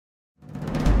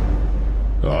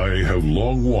I have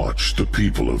long watched the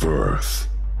people of Earth,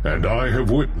 and I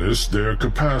have witnessed their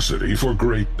capacity for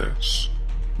greatness.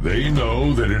 They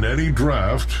know that in any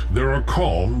draft, there are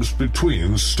calms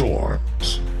between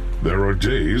storms. There are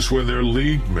days when their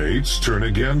league mates turn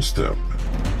against them.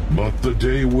 But the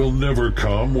day will never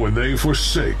come when they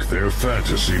forsake their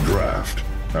fantasy draft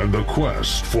and the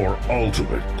quest for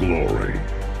ultimate glory.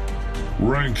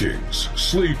 Rankings,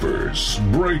 sleepers,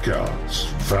 breakouts,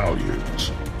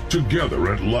 values.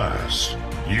 Together at last,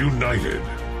 united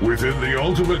within the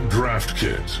Ultimate Draft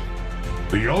Kit.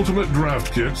 The Ultimate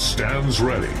Draft Kit stands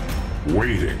ready,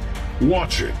 waiting,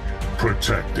 watching,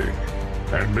 protecting,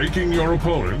 and making your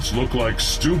opponents look like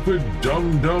stupid,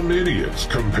 dumb idiots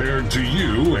compared to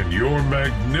you and your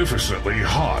magnificently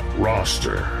hot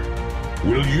roster.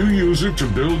 Will you use it to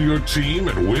build your team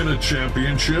and win a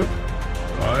championship?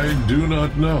 I do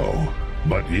not know,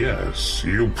 but yes,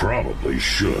 you probably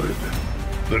should.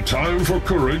 The time for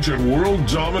courage and world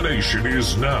domination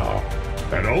is now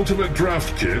at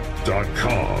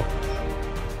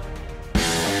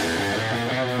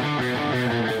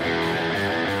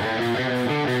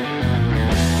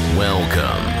UltimateDraftKit.com.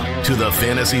 Welcome to the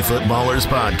Fantasy Footballers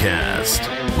Podcast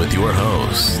with your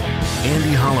hosts,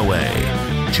 Andy Holloway,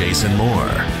 Jason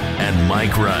Moore, and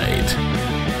Mike Wright.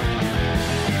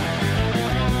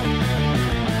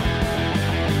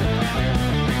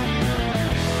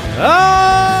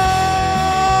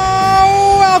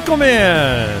 Welcome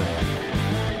in.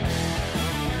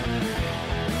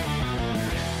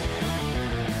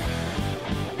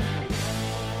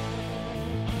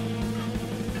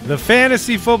 The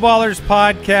Fantasy Footballers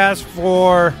Podcast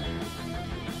for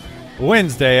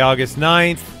Wednesday, August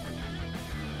 9th.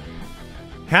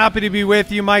 Happy to be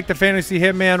with you. Mike, the Fantasy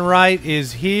Hitman Wright,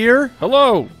 is here.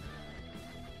 Hello.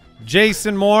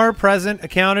 Jason Moore, present,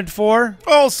 accounted for.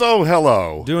 Also,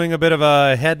 hello. Doing a bit of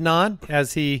a head nod,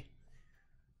 as he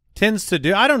tends to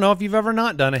do. I don't know if you've ever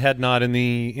not done a head nod in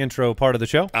the intro part of the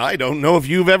show. I don't know if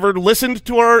you've ever listened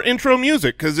to our intro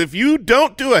music, because if you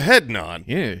don't do a head nod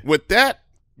with that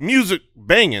music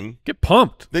banging, get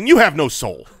pumped, then you have no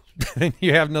soul.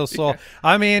 You have no soul.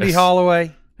 I'm Andy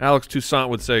Holloway. Alex Toussaint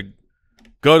would say,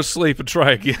 go to sleep and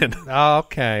try again. Oh,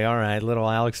 okay. All right. Little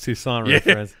Alex Toussaint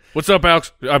reference. What's up,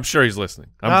 Alex? I'm sure he's listening.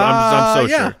 I'm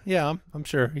so sure. Yeah, I'm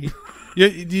sure. Do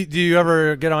you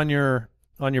ever get on your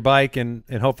bike and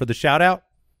hope for the shout out?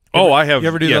 I have. You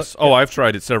ever do yes. I've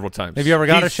tried it several times. Have you ever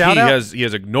got a shout out? He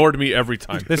has ignored me every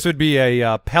time. This would be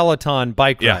a Peloton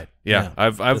bike ride. Yeah.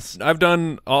 I've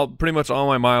done pretty much all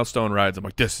my milestone rides. I'm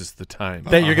like, this is the time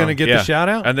that you're going to get the shout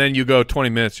out. And then you go 20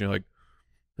 minutes, and you're like,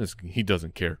 he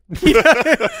doesn't care.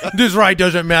 This ride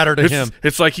doesn't matter to him.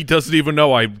 It's like he doesn't even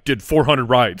know I did 400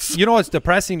 rides. You know what's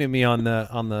depressing to me on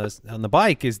the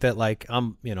bike is that, like,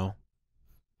 I'm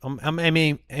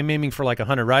aiming for like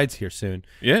 100 rides here soon.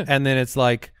 Yeah. And then it's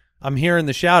like I'm hearing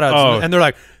the shout outs and they're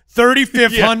like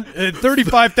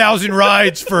 35,000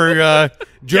 rides for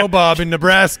Joe Bob in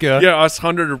Nebraska. Yeah, us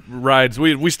 100 rides.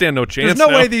 We stand no chance. There's no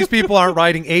way these people aren't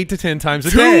riding 8 to 10 times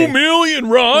a 2 day. 2 million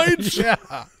rides? Yeah.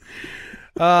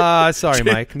 Sorry,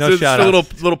 Mike. No shout out.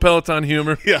 Little Peloton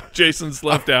humor. Yeah. Jason's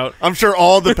left out. I'm sure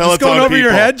all the Peloton going over people.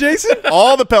 Your head, Jason?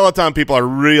 All the Peloton people are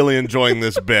really enjoying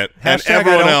this bit. And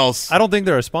everyone else. I don't think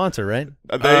they're a sponsor, right?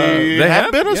 They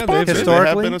have been a sponsor. Historically? They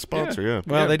have been a sponsor, yeah.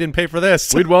 Well, they didn't pay for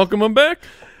this. We'd welcome them back.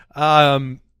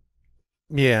 Yeah,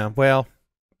 well,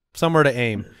 somewhere to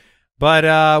aim. But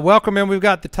welcome in. We've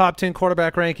got the top 10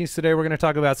 quarterback rankings today. We're going to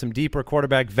talk about some deeper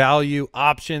quarterback value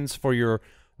options for your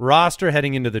roster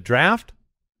heading into the draft.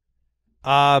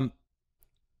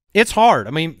 It's hard. I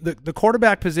mean, the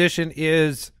quarterback position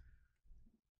is,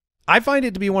 I find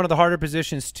it to be one of the harder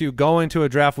positions to go into a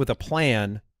draft with a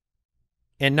plan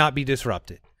and not be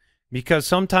disrupted, because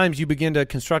sometimes you begin to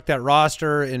construct that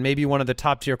roster and maybe one of the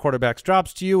top tier quarterbacks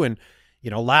drops to you. And,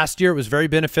 last year it was very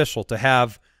beneficial to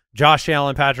have Josh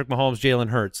Allen, Patrick Mahomes, Jalen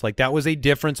Hurts. Like, that was a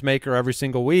difference maker every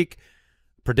single week.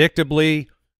 Predictably,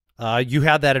 you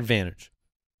had that advantage.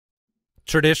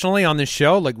 Traditionally on this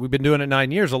show, like we've been doing it 9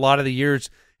 years, a lot of the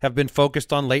years have been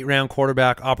focused on late-round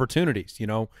quarterback opportunities.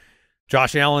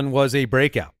 Josh Allen was a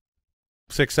breakout,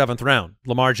 6th, 7th round.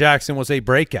 Lamar Jackson was a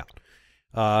breakout.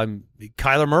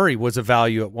 Kyler Murray was a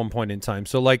value at one point in time.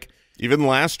 So, like, even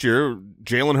last year,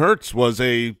 Jalen Hurts was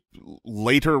a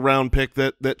later round pick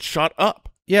that shot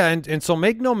up. Yeah, and so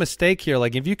make no mistake here.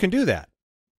 Like, if you can do that,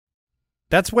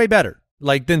 that's way better,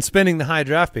 like, than spending the high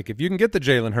draft pick. If you can get the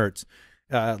Jalen Hurts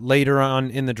later on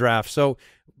in the draft. So,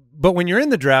 but when you're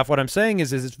in the draft, what I'm saying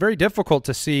is it's very difficult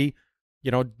to see,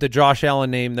 the Josh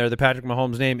Allen name there, the Patrick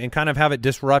Mahomes name, and kind of have it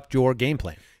disrupt your game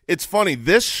plan. It's funny,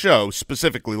 this show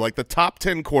specifically, like the top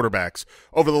 10 quarterbacks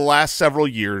over the last several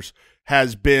years,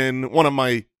 has been one of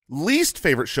my least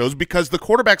favorite shows because the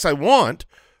quarterbacks I want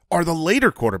are the later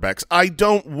quarterbacks. I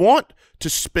don't want to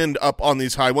spend up on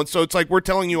these high ones. So it's like we're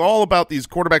telling you all about these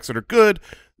quarterbacks that are good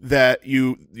that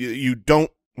you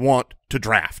don't want to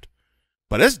draft.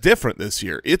 But it's different this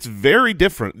year. It's very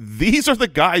different. These are the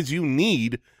guys you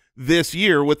need this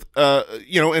year with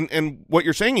and what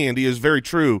you're saying, Andy, is very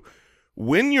true.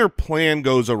 When your plan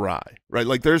goes awry, right?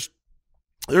 Like there's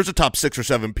a top 6 or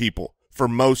 7 people for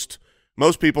most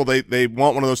people. They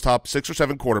want one of those top 6 or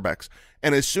 7 quarterbacks.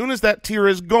 And as soon as that tier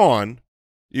is gone,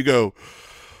 you go,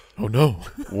 oh no.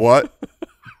 What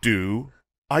do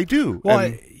I do?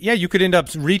 Well, yeah, you could end up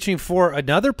reaching for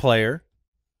another player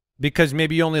because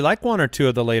maybe you only like 1 or 2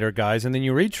 of the later guys, and then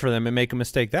you reach for them and make a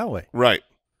mistake that way. Right.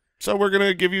 So we're going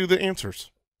to give you the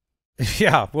answers.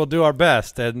 Yeah, we'll do our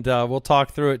best, and we'll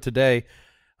talk through it today.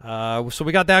 So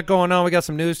we got that going on. We got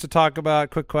some news to talk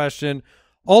about. Quick question.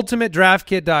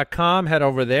 UltimateDraftKit.com. Head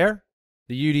over there.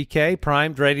 The UDK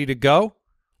primed, ready to go.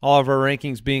 All of our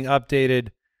rankings being updated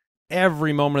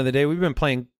every moment of the day. We've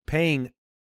been paying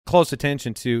close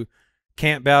attention to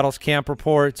camp battles, camp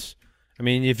reports. I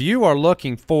mean, if you are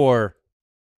looking for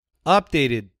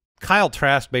updated Kyle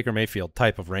Trask, Baker Mayfield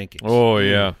type of rankings. Oh,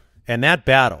 yeah. And that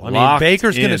battle. I mean,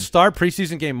 Baker's going to start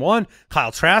preseason game 1.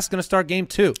 Kyle Trask going to start game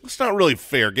 2. It's not really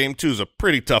fair. Game 2 is a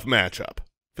pretty tough matchup.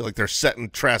 I feel like they're setting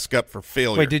Trask up for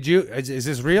failure. Wait, is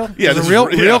this real? Yeah, this is real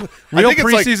like,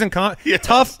 preseason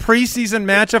tough preseason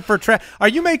matchup for Trask. Are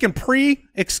you making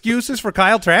excuses for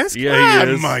Kyle Trask? Yeah,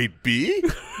 he is. Might be.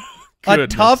 A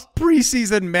tough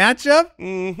preseason matchup?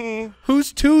 Mm-hmm.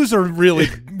 Whose 2s are really,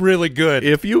 really good?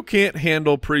 If you can't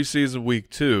handle preseason week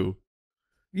 2,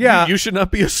 yeah, you should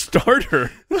not be a starter.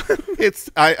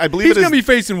 I believe he's going to be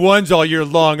facing 1s all year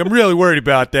long. I'm really worried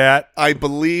about that. I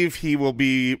believe he will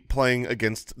be playing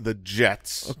against the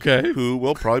Jets, okay, who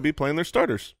will probably be playing their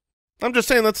starters. I'm just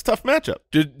saying that's a tough matchup.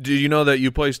 Do you know that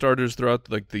you play starters throughout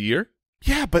like the year?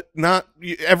 Yeah, but not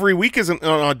every week isn't an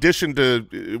audition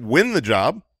to win the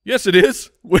job. Yes, it is.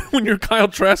 When you're Kyle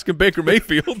Trask and Baker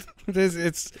Mayfield. We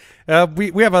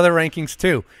have other rankings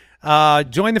too.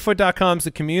 Jointhefoot.com is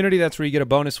the community. That's where you get a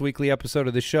bonus weekly episode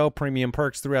of the show, premium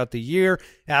perks throughout the year,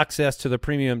 access to the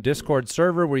premium Discord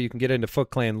server where you can get into Foot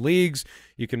Clan leagues.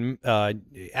 You can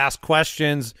ask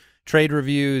questions, trade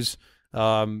reviews,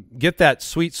 get that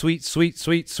sweet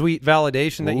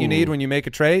validation that you need when you make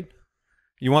a trade.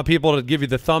 You want people to give you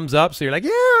the thumbs up, so you're like, yeah,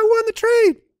 I won the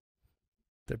trade.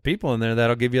 There are people in there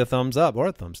that'll give you a thumbs up or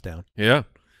a thumbs down. Yeah.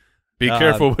 Be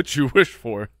careful what you wish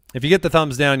for. If you get the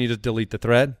thumbs down, you just delete the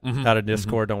thread out of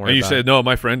Discord. Don't worry about it. And you say, no,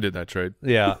 my friend did that trade.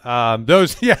 Yeah. I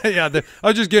was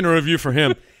just getting a review for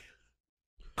him.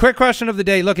 Quick question of the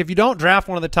day. Look, if you don't draft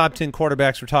one of the top 10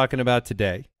 quarterbacks we're talking about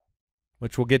today,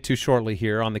 which we'll get to shortly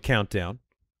here on the countdown,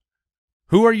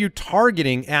 who are you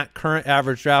targeting at current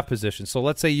average draft position? So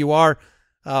let's say you are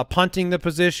punting the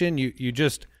position. You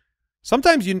just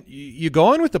sometimes you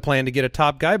go in with the plan to get a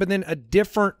top guy, but then a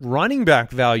different running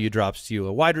back value drops to you,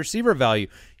 a wide receiver value.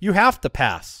 You have to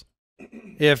pass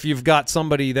if you've got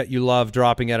somebody that you love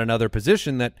dropping at another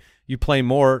position that you play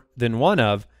more than one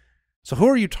of. So who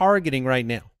are you targeting right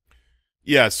now?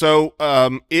 Yeah, so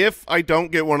if I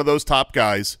don't get one of those top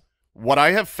guys, what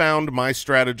I have found my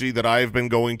strategy that I have been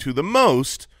going to the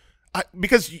most,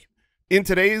 because in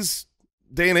today's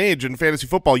day and age in fantasy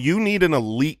football, you need an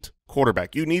elite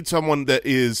quarterback. You need someone that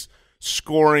is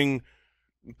scoring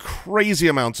crazy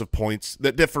amounts of points,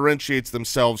 that differentiates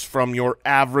themselves from your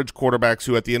average quarterbacks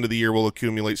who at the end of the year will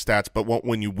accumulate stats but won't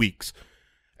win you weeks.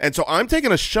 And so I'm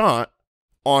taking a shot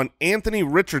on Anthony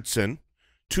Richardson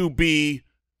to be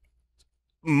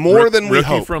more than we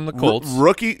hope. Rookie from the Colts.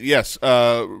 Rookie, yes.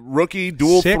 Rookie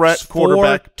dual threat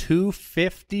quarterback.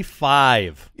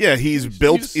 255. Yeah, he's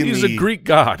a Greek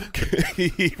god.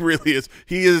 He really is.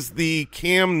 He is the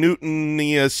Cam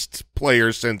Newtoniest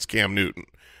player since Cam Newton.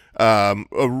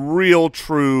 A real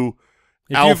true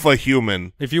alpha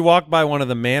human. If you walk by one of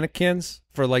the mannequins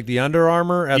for like the Under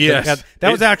Armour, that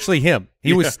was actually him.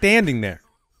 He was standing there.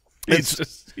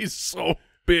 He's so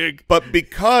big. But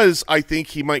because I think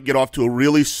he might get off to a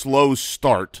really slow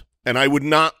start, and I would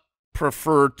not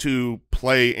prefer to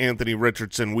play Anthony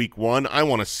Richardson week 1. I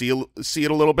want to see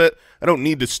it a little bit. I don't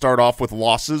need to start off with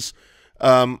losses.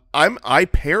 I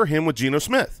pair him with Geno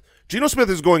Smith. Geno Smith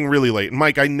is going really late. And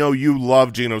Mike, I know you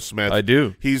love Geno Smith. I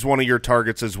do. He's one of your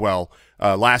targets as well.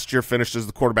 Last year finished as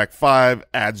the quarterback 5,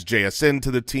 adds JSN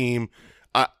to the team.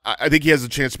 I think he has a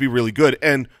chance to be really good.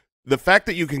 And the fact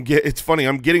that you can get – it's funny,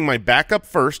 I'm getting my backup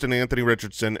first in Anthony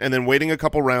Richardson and then waiting a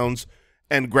couple rounds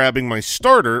and grabbing my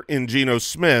starter in Geno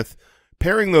Smith,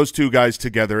 pairing those two guys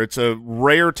together. It's a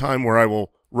rare time where I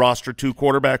will roster two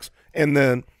quarterbacks, and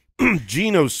then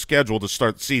Geno's schedule to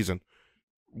start the season.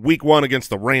 Week 1 against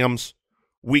the Rams,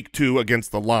 Week 2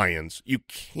 against the Lions. You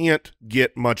can't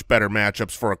get much better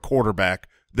matchups for a quarterback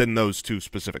than those two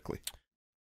specifically.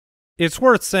 It's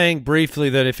worth saying briefly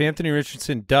that if Anthony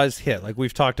Richardson does hit, like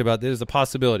we've talked about, there's a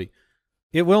possibility.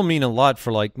 It will mean a lot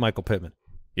for like Michael Pittman.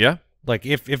 Yeah. Like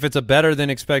if it's a better than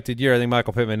expected year, I think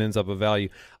Michael Pittman ends up a value.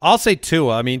 I'll say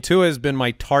Tua. I mean, Tua has been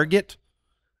my target.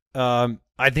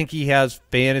 I think he has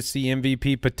fantasy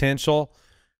MVP potential.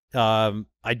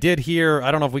 I did hear,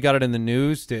 I don't know if we got it in the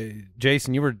news,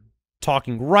 Jason, you were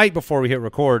talking right before we hit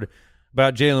record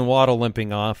about Jalen Waddle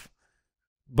limping off.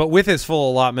 But with his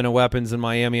full allotment of weapons in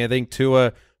Miami, I think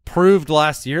Tua proved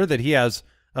last year that he has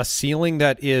a ceiling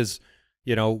that is,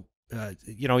 he had a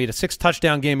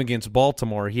 6-touchdown game against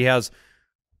Baltimore. He has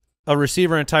a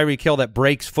receiver in Tyreek Hill that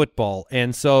breaks football.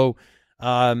 And so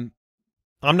I'm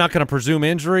not going to presume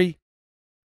injury.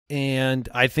 And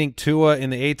I think Tua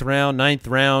in the 8th round, 9th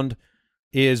round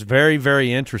is very,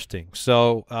 very interesting.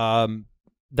 So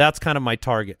that's kind of my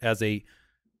target as a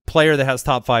player that has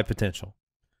top 5 potential.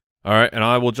 All right, and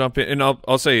I will jump in, and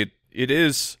I'll say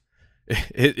it's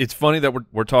funny that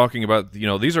we're talking about,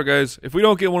 these are guys, if we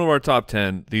don't get one of our top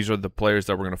 10, these are the players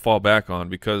that we're going to fall back on,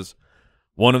 because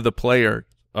one of the players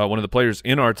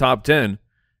in our top 10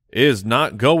 is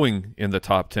not going in the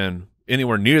top 10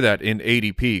 anywhere near that in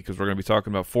ADP, because we're going to be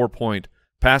talking about 4-point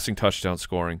passing touchdown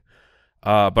scoring.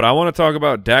 But I want to talk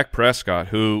about Dak Prescott,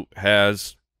 who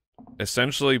has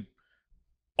essentially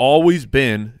always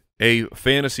been a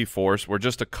fantasy force. We're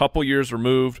just a couple years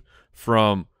removed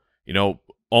from,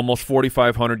 almost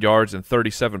 4,500 yards and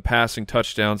 37 passing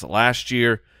touchdowns last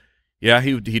year. Yeah,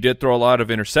 he did throw a lot of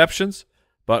interceptions,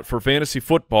 but for fantasy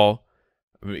football,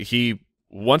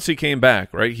 once he came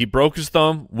back, right, he broke his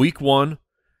thumb week 1,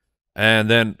 and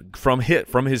then from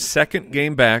his second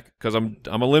game back, because I'm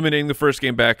eliminating the first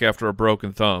game back after a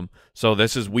broken thumb. So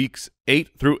this is weeks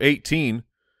 8 through 18.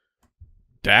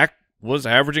 Dak was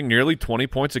averaging nearly 20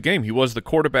 points a game. He was the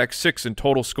quarterback 6 in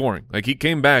total scoring. Like, he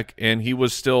came back and he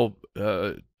was still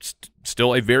a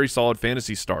very solid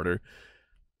fantasy starter.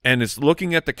 And it's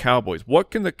looking at the Cowboys. What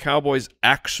can the Cowboys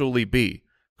actually be?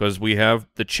 Because we have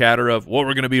the chatter of,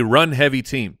 we're going to be a run-heavy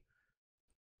team.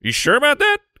 You sure about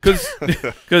that?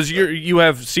 Because you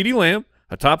have CeeDee Lamb,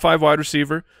 a top 5 wide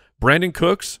receiver, Brandon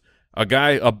Cooks,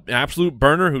 an absolute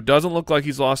burner who doesn't look like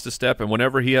he's lost a step, and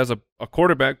whenever he has a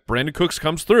quarterback, Brandon Cooks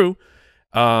comes through.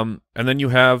 And then you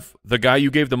have the guy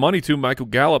you gave the money to, Michael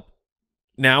Gallup,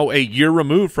 now a year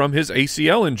removed from his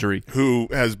ACL injury. Who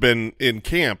has been in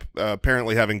camp,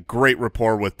 apparently having great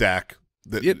rapport with Dak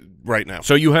right now.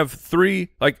 So you have 3,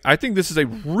 I think this is a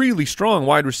really strong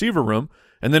wide receiver room.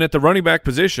 And then at the running back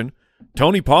position,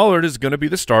 Tony Pollard is going to be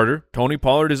the starter. Tony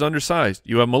Pollard is undersized.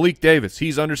 You have Malik Davis.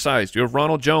 He's undersized. You have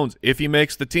Ronald Jones. If he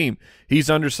makes the team, he's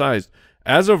undersized.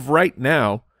 As of right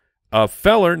now, a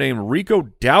feller named Rico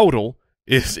Dowdle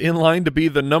is in line to be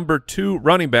the number 2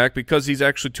 running back because he's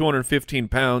actually 215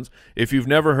 pounds. If you've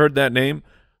never heard that name,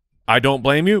 I don't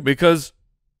blame you, because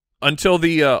until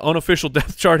the unofficial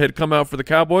depth chart had come out for the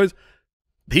Cowboys,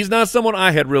 he's not someone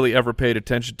I had really ever paid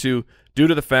attention to, due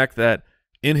to the fact that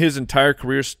in his entire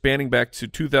career, spanning back to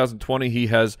 2020, he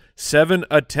has 7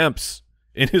 attempts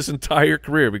in his entire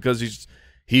career, because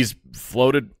he's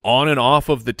floated on and off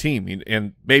of the team.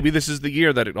 And maybe this is the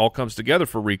year that it all comes together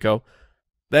for Rico.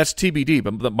 That's TBD.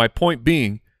 But my point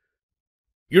being,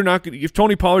 you're not going, if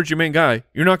Tony Pollard's your main guy,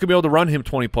 you're not going to be able to run him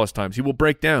 20-plus times. He will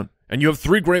break down. And you have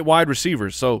 3 great wide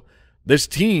receivers. So this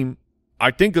team,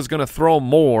 I think, is going to throw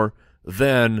more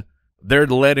than they're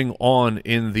letting on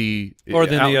in the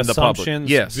assumptions.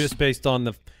 Yes, just based on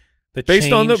the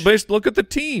change. Look at the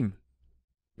team.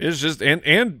 It's just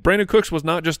and Brandon Cooks was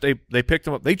not just they picked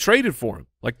him up. They traded for him.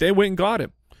 Like, they went and got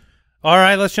him. All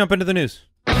right, let's jump into the news.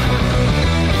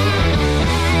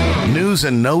 News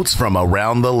and notes from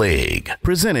around the league,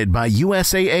 presented by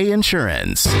USAA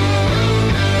Insurance.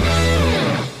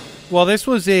 Well, this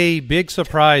was a big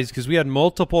surprise because we had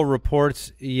multiple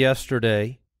reports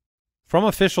yesterday from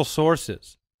official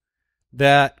sources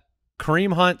that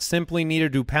Kareem Hunt simply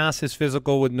needed to pass his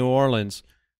physical with New Orleans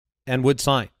and would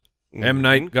sign. M.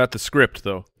 Night got the script,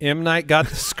 though. M. Night got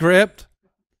the script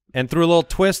and threw a little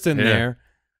twist in there.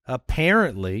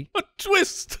 Apparently. A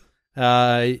twist.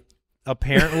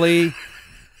 Apparently,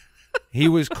 he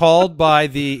was called by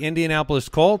the Indianapolis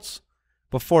Colts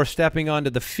before stepping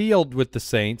onto the field with the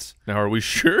Saints. Now, are we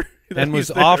sure? And was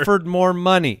offered more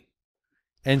money.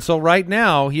 And so right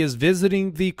now he is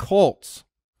visiting the Colts.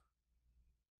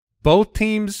 Both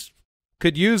teams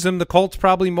could use him. The Colts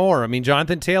probably more. I mean,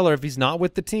 Jonathan Taylor, if he's not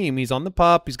with the team, he's on the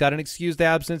PUP. He's got an excused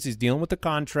absence. He's dealing with the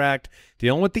contract,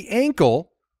 dealing with the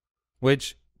ankle,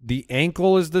 which the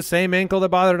ankle is the same ankle that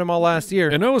bothered him all last year.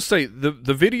 And I will say, the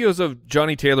videos of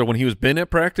Johnny Taylor when he was been at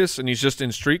practice and he's just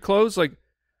in street clothes, like,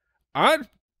 I'm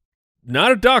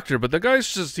not a doctor, but the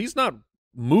guy's just, he's not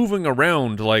moving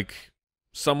around like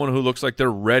someone who looks like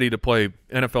they're ready to play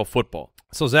NFL football.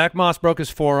 So Zach Moss broke his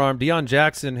forearm. Deion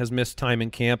Jackson has missed time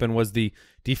in camp and was the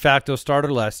de facto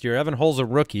starter last year. Evan Hull's a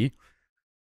rookie.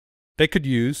 They could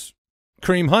use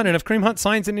Kareem Hunt, and if Kareem Hunt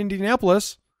signs in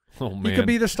Indianapolis, he could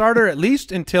be the starter at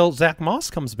least until Zach Moss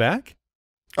comes back.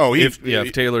 Oh, if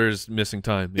Taylor is missing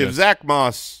time. If Zach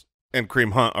Moss and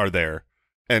Kareem Hunt are there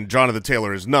and Jonathan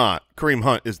Taylor is not, Kareem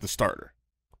Hunt is the starter.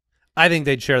 I think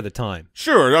they'd share the time.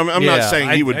 Sure, I'm not saying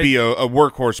he would be a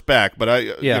workhorse back,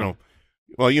 but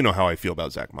you know how I feel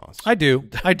about Zach Moss. I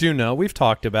do know. We've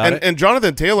talked about it. And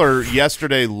Jonathan Taylor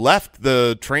yesterday left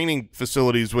the training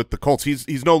facilities with the Colts.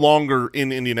 He's no longer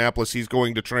in Indianapolis. He's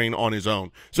going to train on his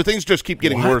own. So things just keep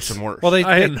getting worse and worse. Well,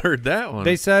 I hadn't heard that one.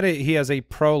 They said he has a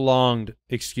prolonged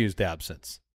excused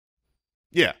absence.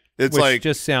 Yeah, it's which like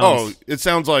just sounds. It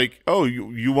sounds like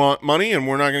you want money and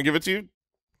we're not going to give it to you.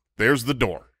 There's the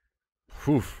door.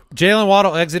 Oof. Jalen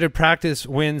Waddle exited practice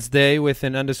Wednesday with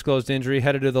an undisclosed injury,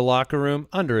 headed to the locker room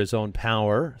under his own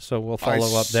power. So we'll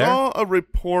follow up there. I saw a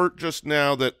report just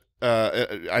now that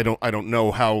I don't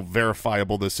know how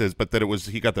verifiable this is, but that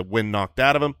he got the wind knocked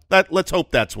out of him. Let's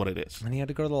hope that's what it is. And he had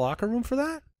to go to the locker room for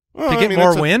that? Well, to get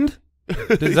more wind?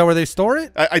 Is that where they store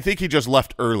it? I think he just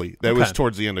left early. That was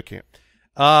towards the end of camp.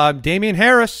 Damian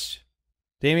Harris,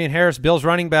 Bills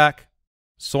running back,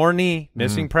 sore knee,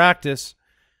 missing practice.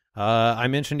 I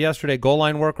mentioned yesterday, goal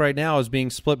line work right now is being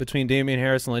split between Damian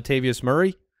Harris and Latavius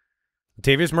Murray.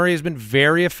 Latavius Murray has been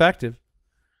very effective.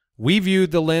 We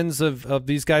viewed the lens of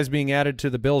these guys being added to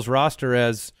the Bills roster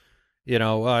as,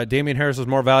 Damian Harris is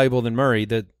more valuable than Murray.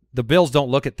 The Bills don't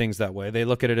look at things that way. They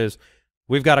look at it as,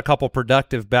 we've got a couple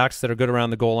productive backs that are good around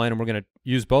the goal line, and we're going to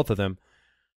use both of them.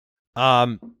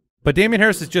 But Damian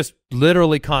Harris has just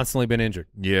literally constantly been injured.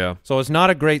 Yeah. So it's not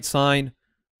a great sign.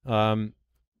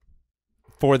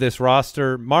 For this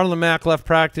roster. Marlon Mack left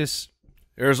practice.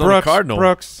 Arizona Cardinal.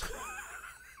 Brooks,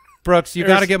 you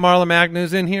got to get Marlon Mack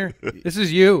news in here. This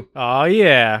is you. Oh,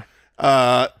 yeah.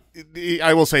 I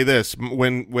will say this.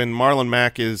 When Marlon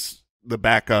Mack is the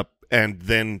backup and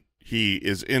then he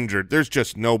is injured, there's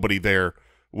just nobody there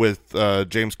with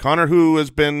James Conner, who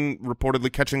has been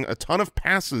reportedly catching a ton of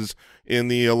passes in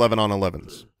the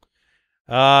 11-on-11s.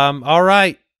 All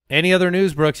right. Any other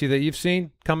news, Brooksy, that you've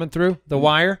seen coming through the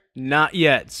wire? Not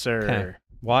yet, sir. Okay.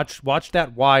 Watch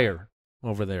that wire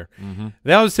over there.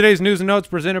 That was today's news and notes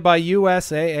presented by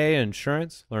USAA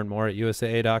Insurance. Learn more at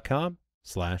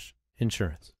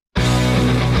usaa.com/insurance.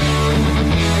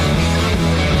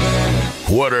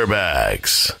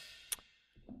 Quarterbacks.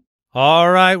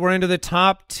 All right, we're into the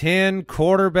top 10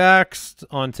 quarterbacks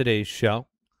on today's show.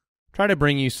 Try to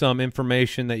bring you some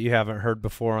information that you haven't heard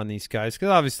before on these guys, because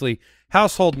obviously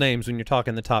household names when you're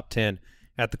talking the top 10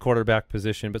 at the quarterback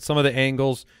position, but some of the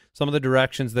angles, some of the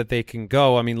directions that they can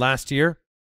go. I mean, last year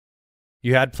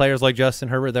you had players like Justin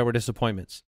Herbert that were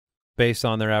disappointments based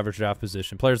on their average draft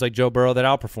position, players like Joe Burrow that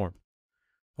outperformed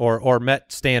or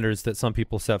met standards that some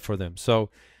people set for them. So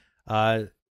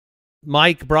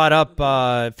Mike brought up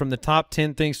from the top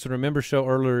 10 things to remember show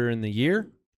earlier in the year.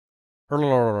 If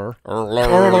my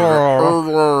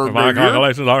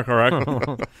calculations are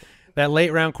correct. That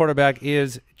late round quarterback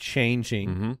is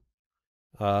changing.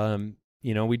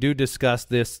 We do discuss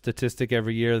this statistic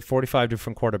every year. 45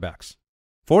 different quarterbacks.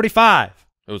 45.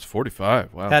 It was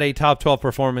 45. Wow. Had a top 12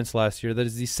 performance last year. That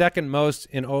is the second most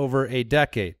in over a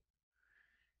decade.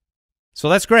 So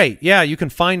that's great. Yeah, you can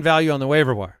find value on the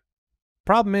waiver wire.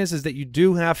 Problem is that you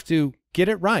do have to get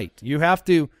it right. You have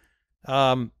to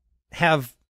have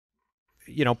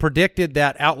predicted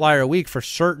that outlier week for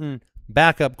certain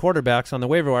backup quarterbacks on the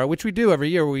waiver wire, which we do every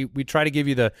year. We try to give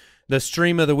you the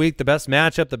stream of the week, the best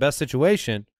matchup, the best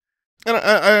situation. And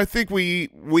I think we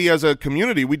as a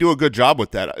community, we do a good job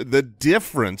with that. The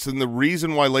difference and the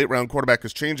reason why late round quarterback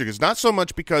is changing is not so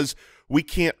much because we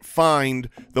can't find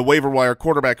the waiver wire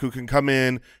quarterback who can come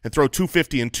in and throw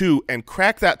 250 and 2 and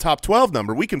crack that top 12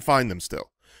 number. We can find them still.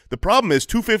 The problem is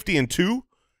 250 and 2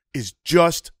 is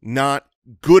just not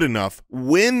good enough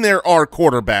when there are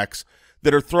quarterbacks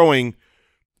that are throwing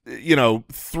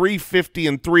 350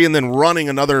 and 3 and then running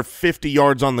another 50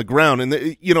 yards on the ground. And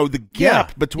the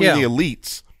gap between the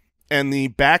elites and the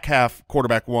back half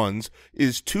quarterback ones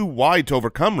is too wide to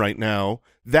overcome right now.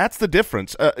 That's the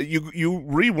difference. You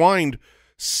rewind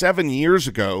 7 years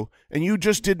ago, and you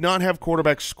just did not have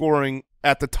quarterbacks scoring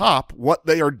at the top what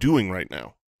they are doing right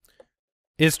now.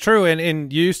 It's true,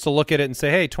 and you used to look at it and say,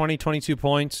 hey, 20, 22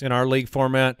 points in our league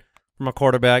format from a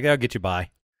quarterback, that'll get you by.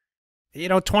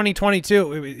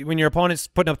 2022, when your opponent's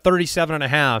putting up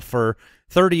 37.5 or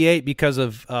 38 because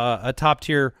of a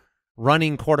top-tier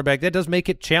running quarterback, that does make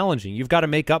it challenging. You've got to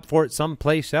make up for it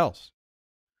someplace else.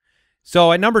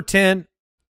 So at number 10,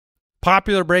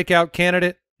 popular breakout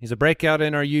candidate. He's a breakout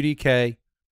in our UDK.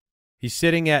 He's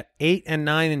sitting at 8 and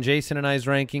 9 in Jason and I's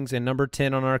rankings and number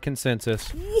 10 on our consensus.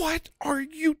 What are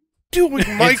you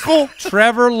doing, Michael?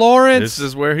 Trevor Lawrence. This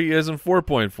is where he is in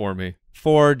 4-point for me.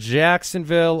 For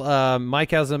Jacksonville,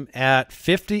 Mike has him at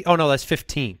 50. Oh, no, that's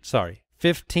 15. Sorry.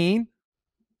 15.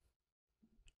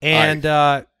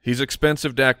 And he's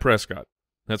expensive Dak Prescott.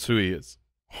 That's who he is.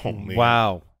 Oh, man.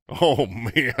 Wow. Oh,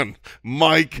 man.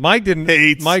 Mike didn't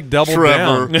hates Mike doubled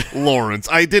Trevor down. Lawrence.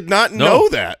 I did not know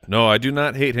that. No, I do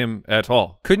not hate him at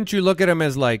all. Couldn't you look at him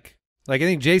as like I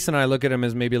think Jason and I look at him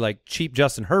as maybe like cheap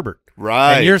Justin Herbert.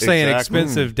 Right. And you're saying exactly.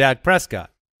 expensive Dak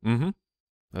Prescott. Mm-hmm.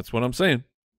 That's what I'm saying.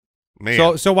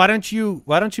 Man. So why don't you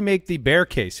make the bear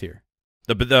case here?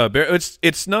 The bear.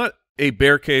 It's not a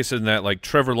bear case in that like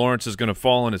Trevor Lawrence is going to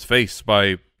fall on his face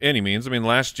by any means. I mean,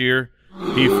 last year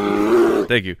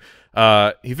thank you.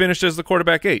 He finished as the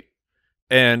quarterback 8,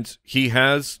 and he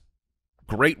has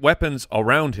great weapons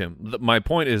around him. My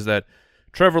point is that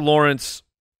Trevor Lawrence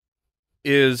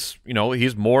is,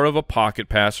 he's more of a pocket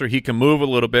passer. He can move a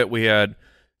little bit. We had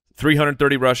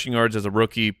 330 rushing yards as a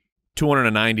rookie,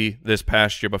 290 this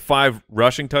past year, but 5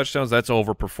 rushing touchdowns, that's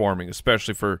overperforming,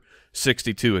 especially for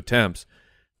 62 attempts.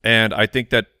 And I think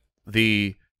that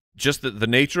the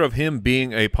nature of him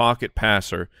being a pocket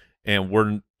passer,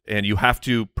 and you have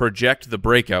to project the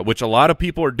breakout, which a lot of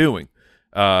people are doing.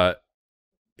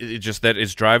 It just that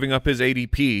is driving up his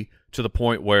ADP to the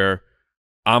point where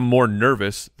I'm more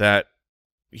nervous that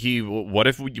what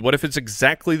if it's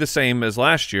exactly the same as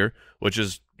last year, which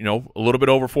is a little bit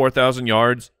over 4,000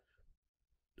 yards,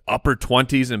 upper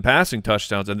 20s in passing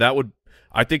touchdowns, and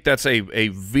I think that's a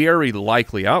very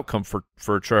likely outcome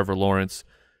for Trevor Lawrence,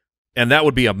 and that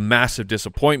would be a massive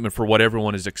disappointment for what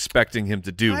everyone is expecting him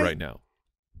to do right now.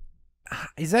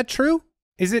 Is that true?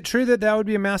 Is it true that would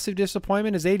be a massive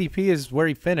disappointment? His ADP is where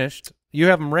he finished. You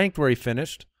have him ranked where he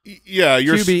finished. Yeah,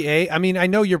 you're QB8. I mean, I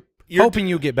know you're hoping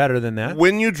you get better than that.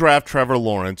 When you draft Trevor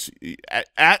Lawrence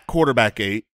at quarterback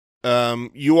 8,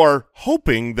 you are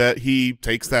hoping that he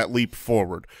takes that leap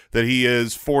forward, that he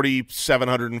is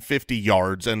 4,750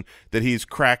 yards, and that he's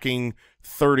cracking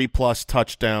 30-plus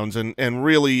touchdowns and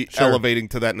really elevating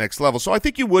to that next level. So I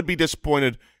think you would be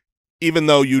disappointed, even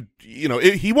though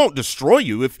he won't destroy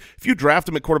you. If you draft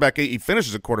him at quarterback 8, he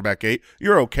finishes at quarterback 8,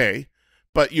 you're okay.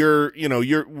 But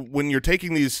when you're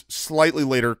taking these slightly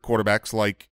later quarterbacks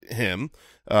like him,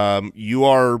 you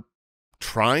are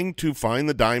trying to find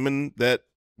the diamond that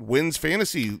wins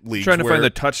fantasy leagues. Trying to find the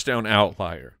touchdown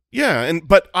outlier. Yeah,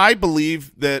 but I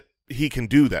believe that he can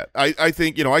do that. I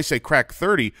think, I say crack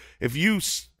 30. If you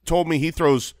told me he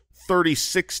throws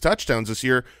 36 touchdowns this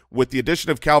year with the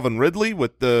addition of Calvin Ridley,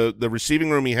 with the receiving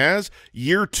room he has,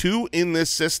 year 2 in this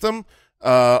system,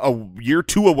 a year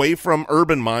 2 away from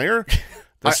Urban Meyer.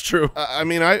 That's true. I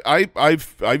mean, I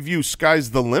view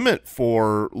sky's the limit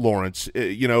for Lawrence.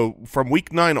 From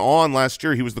week 9 on last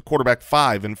year, he was the quarterback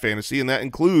 5 in fantasy, and that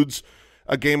includes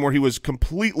a game where he was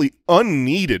completely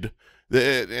unneeded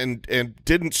and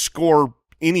didn't score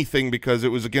anything because it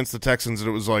was against the Texans, and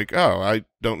it was like, oh, I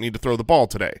don't need to throw the ball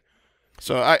today.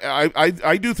 So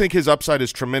I do think his upside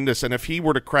is tremendous, and if he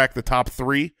were to crack the top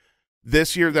 3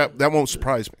 this year, that won't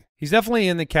surprise me. He's definitely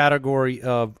in the category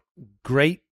of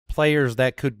great players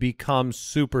that could become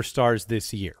superstars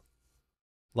this year.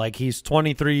 Like, he's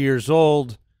 23 years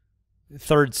old,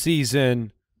 3rd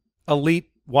season,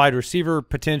 elite wide receiver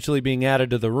potentially being added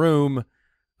to the room,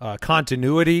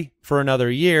 continuity for another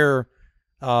year.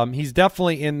 He's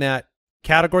definitely in that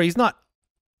category. He's not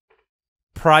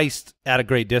priced at a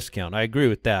great discount. I agree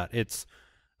with that.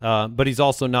 But he's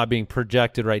also not being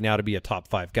projected right now to be a top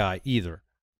 5 guy either.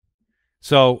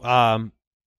 So,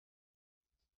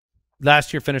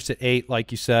 last year finished at 8, like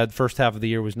you said. First half of the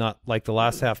year was not like the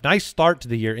last half. Nice start to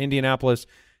the year. Indianapolis,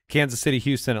 Kansas City,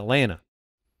 Houston, Atlanta.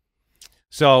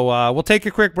 So we'll take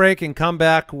a quick break and come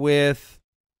back with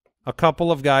a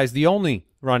couple of guys, the only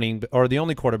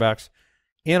quarterbacks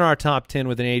in our top 10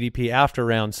 with an ADP after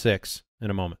round 6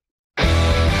 in a moment.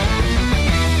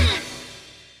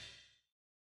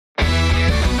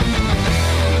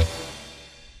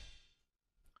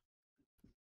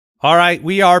 All right,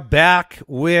 we are back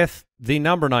with the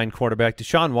number 9 quarterback,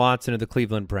 Deshaun Watson of the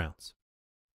Cleveland Browns.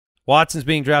 Watson's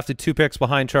being drafted 2 picks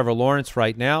behind Trevor Lawrence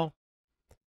right now.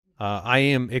 I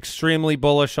am extremely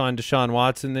bullish on Deshaun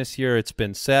Watson this year. It's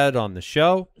been said on the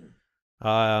show.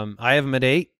 I have him at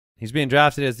 8. He's being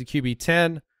drafted as the QB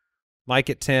 10, Mike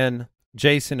at 10,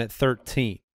 Jason at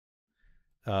 13.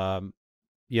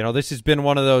 This has been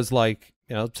one of those, like,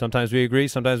 sometimes we agree,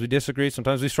 sometimes we disagree,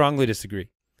 sometimes we strongly disagree.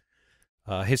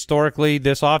 Historically,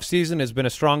 this offseason has been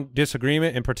a strong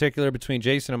disagreement, in particular between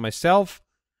Jason and myself,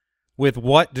 with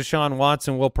what Deshaun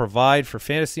Watson will provide for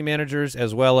fantasy managers,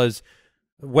 as well as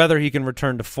whether he can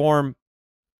return to form.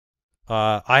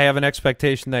 I have an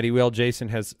expectation that he will. Jason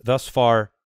has thus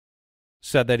far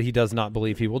said that he does not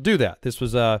believe he will do that. This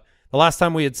was the last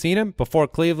time we had seen him before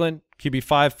Cleveland, QB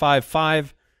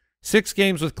 5.55. 6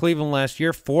 games with Cleveland last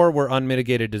year. 4 were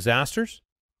unmitigated disasters.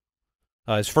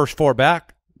 His first 4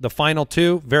 back. The final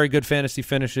 2, very good fantasy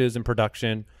finishes and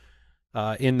production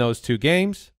in those 2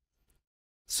 games.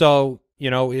 So,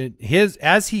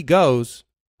 as he goes,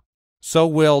 so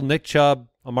will Nick Chubb,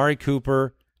 Amari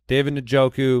Cooper, David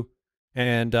Njoku,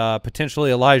 and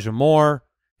potentially Elijah Moore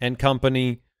and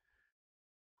company.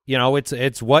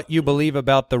 It's what you believe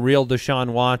about the real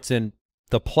Deshaun Watson,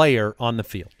 the player on the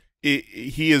field.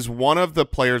 He is one of the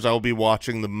players I will be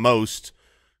watching the most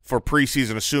for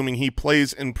preseason, assuming he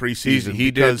plays in preseason.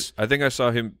 He did. I think I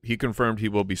saw him. He confirmed he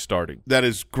will be starting. That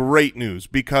is great news,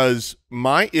 because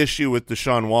my issue with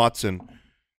Deshaun Watson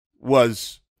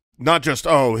was not just,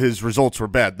 his results were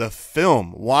bad. The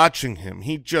film, watching him,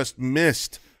 he just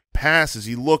missed passes.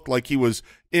 He looked like he was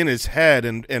in his head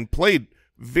and played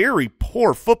very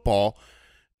poor football.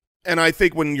 And I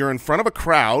think when you're in front of a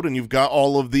crowd and you've got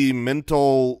all of the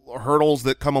mental hurdles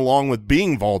that come along with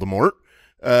being Voldemort,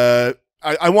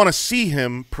 I want to see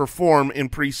him perform in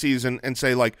preseason and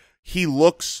say, like, he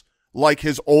looks like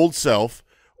his old self,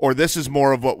 or this is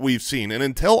more of what we've seen. And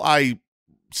until I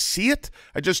see it,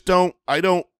 I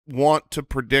don't want to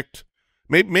predict.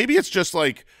 Maybe it's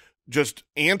just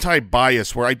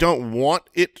anti-bias where I don't want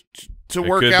it to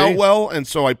work out well, and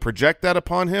so I project that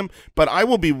upon him. But I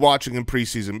will be watching him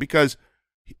preseason, because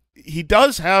he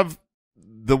does have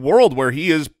the world where he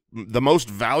is the most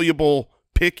valuable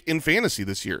pick in fantasy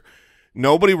this year.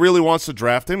 Nobody really wants to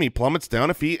draft him. He plummets down.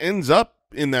 If he ends up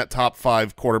in that top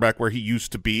 5 quarterback where he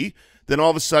used to be, then all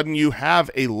of a sudden you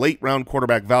have a late-round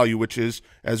quarterback value, which is,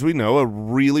 as we know, a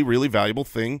really, really valuable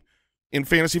thing in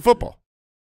fantasy football.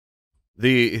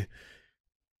 If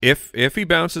he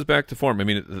bounces back to form, I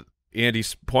mean,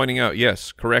 Andy's pointing out,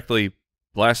 yes, correctly,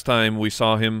 last time we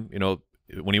saw him,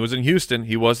 when he was in Houston,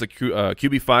 he was the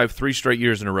QB5 3 straight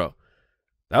years in a row.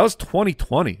 That was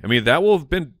 2020. I mean, that will have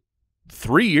been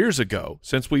 3 years ago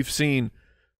since we've seen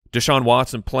Deshaun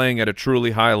Watson playing at a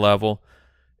truly high level.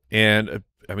 And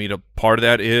I mean, a part of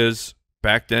that is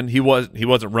back then he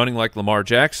wasn't running like Lamar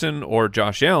Jackson or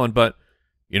Josh Allen, but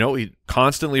he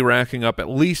constantly racking up at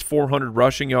least 400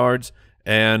 rushing yards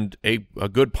and a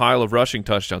good pile of rushing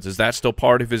touchdowns. Is that still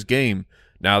part of his game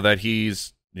now that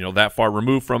he's that far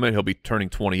removed from it? He'll be turning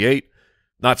 28.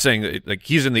 Not saying that, like,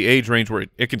 he's in the age range where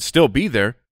it can still be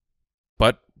there,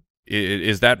 but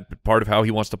is that part of how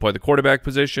he wants to play the quarterback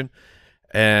position?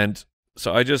 And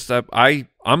so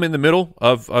I'm in the middle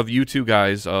of you two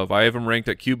guys. I have him ranked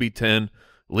at QB 10,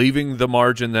 leaving the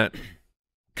margin that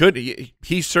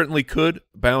he certainly could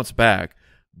bounce back,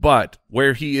 but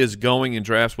where he is going in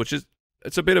drafts, which is,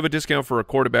 it's a bit of a discount for a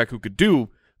quarterback who could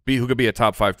be a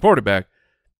top 5 quarterback.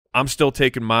 I'm still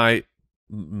taking my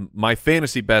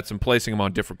fantasy bets and placing him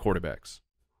on different quarterbacks.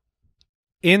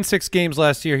 In 6 games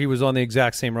last year, he was on the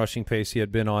exact same rushing pace he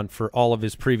had been on for all of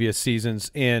his previous seasons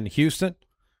in Houston,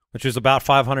 which is about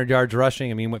 500 yards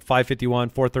rushing. I mean, he went 551,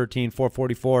 413,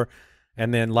 444,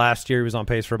 and then last year he was on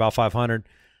pace for about 500.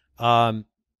 And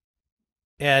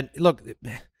look,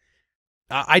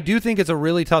 I do think it's a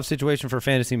really tough situation for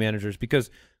fantasy managers,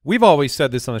 because we've always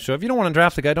said this on the show. If you don't want to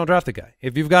draft the guy, don't draft the guy.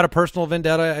 If you've got a personal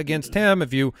vendetta against him,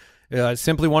 if you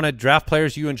simply want to draft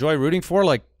players you enjoy rooting for,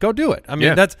 like, go do it. I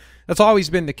mean, that's always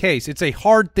been the case. It's a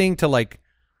hard thing to like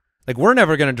we're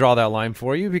never going to draw that line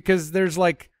for you, because there's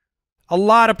like a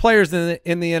lot of players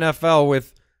in the NFL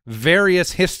with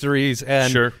various histories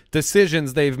and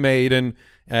decisions they've made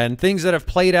and things that have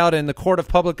played out in the court of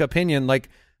public opinion. Like,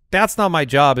 that's not my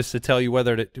job, is to tell you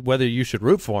whether you should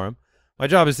root for him. My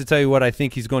job is to tell you what I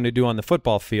think he's going to do on the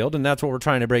football field, and that's what we're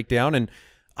trying to break down. And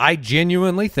I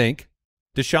genuinely think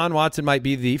Deshaun Watson might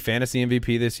be the fantasy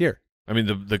MVP this year. I mean,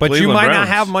 but Cleveland you might Browns, not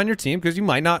have him on your team because you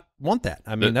might not want that.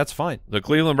 I mean, that's fine. The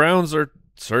Cleveland Browns are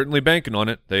certainly banking on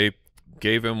it. They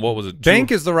gave him, what was it?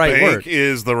 Bank is the right word. Bank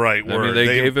is the right word. I mean, they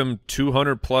gave him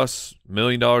 $200+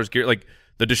 million. Like,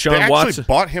 The They Deshaun actually Watson.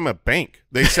 bought him a bank.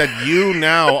 They said, you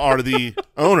now are the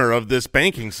owner of this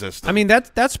banking system. I mean,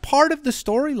 that's part of the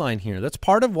storyline here. That's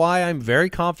part of why I'm very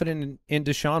confident in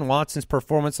Deshaun Watson's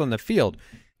performance on the field.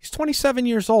 He's 27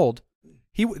 years old.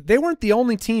 They weren't the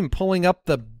only team pulling up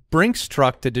the Brinks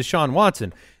truck to Deshaun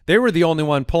Watson. They were the only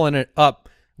one pulling it up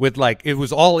with, like, it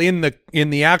was all in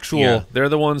the actual. Yeah, they're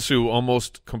the ones who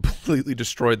almost completely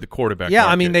destroyed the quarterback. Yeah,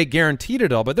 market. I mean, they guaranteed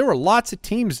it all, but there were lots of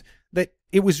teams that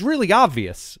it was really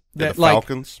obvious that, the like,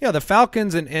 Falcons? Yeah, the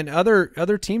Falcons and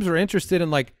other teams were interested in,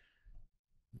 like,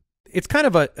 it's kind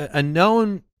of a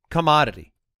known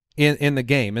commodity in the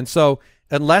game. And so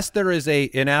unless there is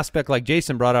an aspect like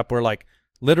Jason brought up where, like,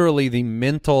 literally the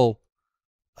mental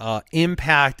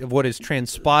impact of what has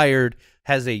transpired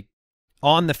has a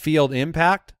on-the-field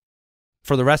impact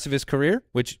for the rest of his career,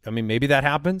 which, I mean, maybe that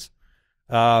happens.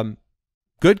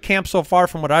 Good camp so far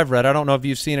from what I've read. I don't know if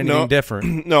you've seen anything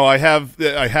different. No, I have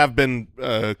been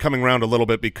coming around a little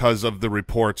bit because of the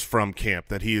reports from camp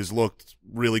that he has looked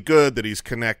really good, that he's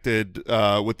connected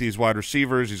with these wide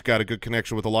receivers. He's got a good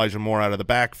connection with Elijah Moore out of the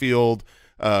backfield.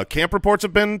 Camp reports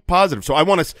have been positive.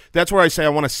 So that's where I say I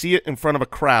want to see it in front of a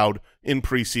crowd in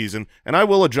preseason, and I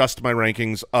will adjust my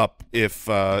rankings up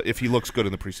if he looks good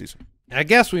in the preseason. I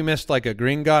guess we missed, like, a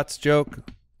Gringotts joke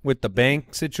with the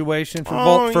bank situation for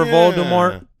Yeah.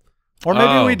 Voldemort, or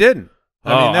maybe we didn't.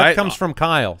 I mean, that comes from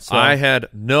Kyle. So. I had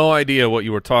no idea what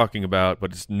you were talking about,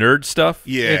 but it's nerd stuff.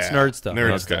 Yeah, It's nerd stuff. Nerd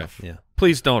Okay. stuff. Yeah.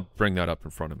 Please don't bring that up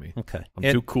in front of me. Okay.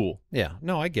 I'm too cool. Yeah.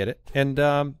 No, I get it. And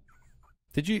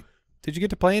did you get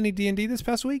to play any D&D this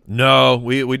past week? No,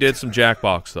 we did some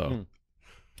Jackbox though.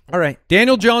 All right.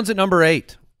 Daniel Jones at number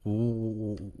 8.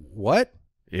 What?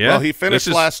 Yeah. Well, he finished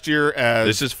last year as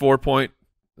This is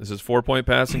 4-point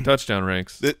passing touchdown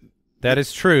ranks. That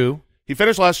is true. He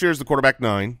finished last year as the quarterback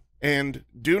 9, and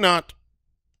do not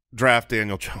draft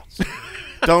Daniel Jones.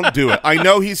 Don't do it. I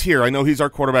know he's here. I know he's our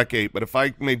quarterback 8, but if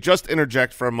I may just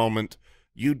interject for a moment,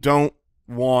 you don't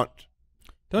want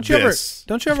Don't you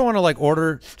ever want to, like,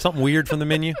 order something weird from the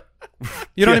menu?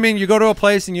 You know what I mean? You go to a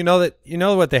place and you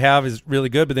know what they have is really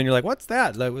good, but then you're like, "What's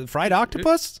that? Like fried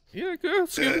octopus?" Yeah, good.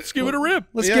 Let's give it a rip.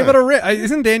 Let's give it a rip.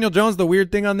 Isn't Daniel Jones the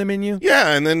weird thing on the menu?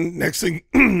 Yeah, and then next thing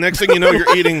you know,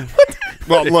 you're eating.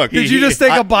 Well, look. Did you just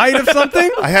take a bite of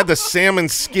something? I had the salmon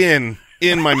skin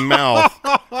in my mouth,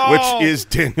 which is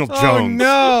Daniel Jones. Oh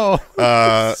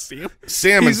no!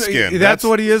 Salmon skin. That's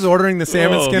what he is, ordering the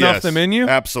salmon skin off yes, the menu.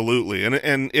 Absolutely.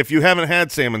 And if you haven't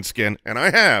had salmon skin, and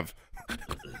I have,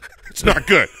 it's not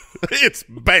good. It's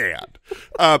bad.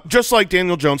 Just like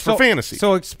Daniel Jones for fantasy.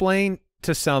 So explain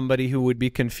to somebody who would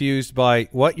be confused by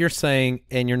what you're saying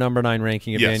and your number 9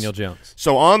 ranking of Daniel Jones.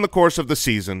 So on the course of the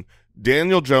season,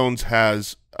 Daniel Jones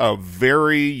has a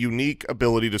very unique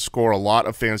ability to score a lot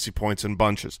of fantasy points in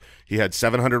bunches. He had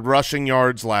 700 rushing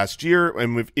yards last year,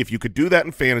 and if you could do that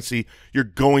in fantasy, you're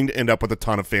going to end up with a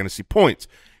ton of fantasy points.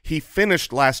 He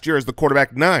finished last year as the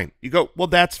quarterback 9. You go, well,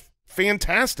 that's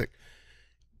fantastic.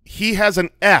 He has an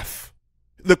F.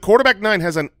 The quarterback 9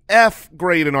 has an F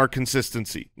grade in our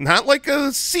consistency. Not like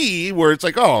a C where it's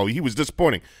like, oh, he was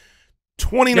disappointing.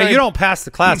 29. Yeah, you don't pass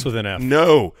the class with an F.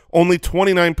 No, only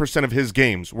 29% of his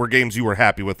games were games you were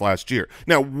happy with last year.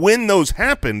 Now, when those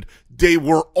happened, they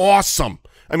were awesome.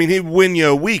 I mean, he'd win you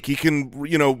a week. He can,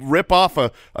 rip off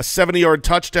a 70-yard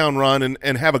touchdown run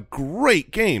and have a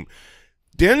great game.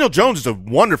 Daniel Jones is a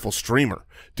wonderful streamer.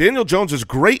 Daniel Jones is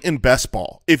great in best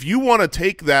ball. If you want to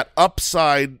take that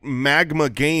upside magma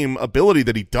game ability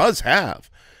that he does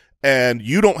have, and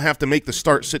you don't have to make the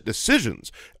start-sit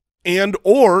decisions,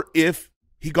 or if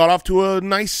he got off to a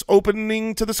nice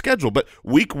opening to the schedule. But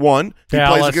week 1, he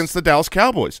plays against the Dallas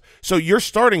Cowboys. So you're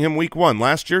starting him week 1.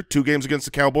 Last year, 2 games against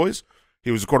the Cowboys, he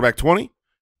was the quarterback 20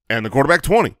 and the quarterback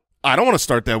 20. I don't want to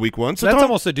start that week 1. So that's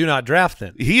almost a do not draft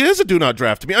then. He is a do not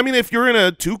draft to me. I mean, if you're in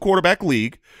a 2-quarterback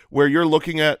league where you're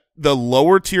looking at the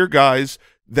lower tier guys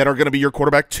that are going to be your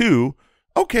quarterback 2,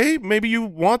 okay, maybe you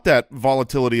want that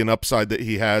volatility and upside that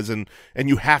he has, and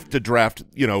you have to draft,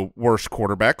 worse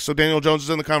quarterbacks. So Daniel Jones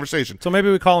is in the conversation. So maybe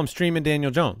we call him Streaming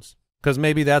Daniel Jones because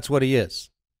maybe that's what he is.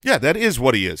 Yeah, that is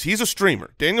what he is. He's a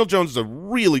streamer. Daniel Jones is a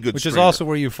really good Which streamer. is also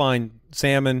where you find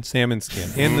salmon skin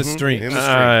in the stream. In the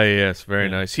stream. Yes, very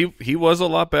nice. He was a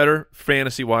lot better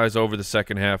fantasy-wise over the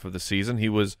second half of the season. He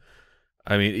was,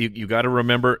 I mean, you got to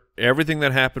remember everything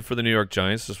that happened for the New York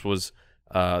Giants. This was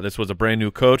a brand new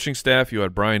coaching staff. You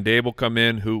had Brian Dable come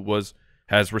in, who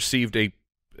has received a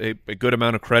good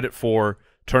amount of credit for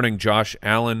turning Josh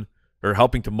Allen, or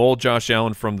helping to mold Josh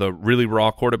Allen from the really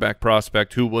raw quarterback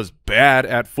prospect who was bad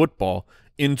at football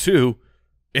into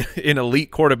an elite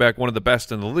quarterback, one of the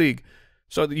best in the league.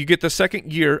 So you get the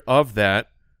second year of that.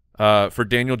 for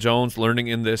Daniel Jones learning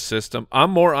in this system.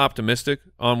 I'm more optimistic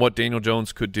on what Daniel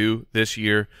Jones could do this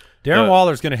year. Darren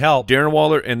Waller's going to help. Darren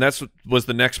Waller, and that's was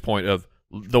the next point of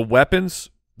the weapons,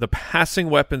 the passing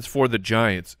weapons for the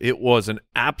Giants. It was an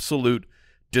absolute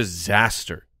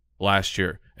disaster last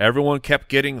year. Everyone kept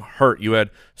getting hurt. You had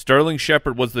Sterling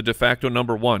Shepard was the de facto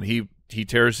number one. He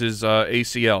tears his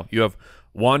ACL. You have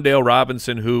Wan'Dale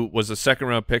Robinson, who was a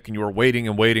second-round pick, and you were waiting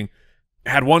and waiting.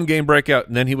 Had one game breakout,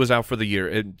 and then he was out for the year.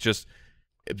 It just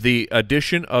the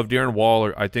addition of Darren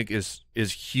Waller, I think, is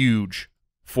huge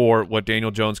for what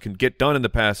Daniel Jones can get done in the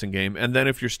passing game. And then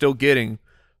if you're still getting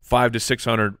 500 to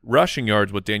 600 rushing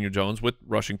yards with Daniel Jones with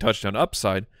rushing touchdown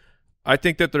upside, I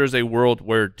think that there's a world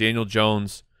where Daniel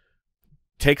Jones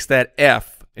takes that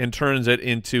F and turns it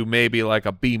into maybe like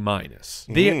a B minus.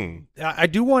 I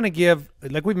do want to give,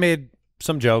 like, we've made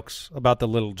some jokes about the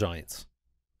little Giants.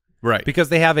 Right. Because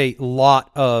they have a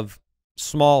lot of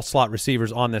small slot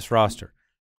receivers on this roster.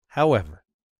 However,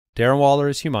 Darren Waller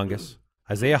is humongous.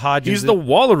 Isaiah Hodgins. He's the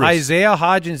Walrus. Isaiah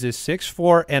Hodgins is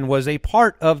 6'4" and was a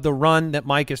part of the run that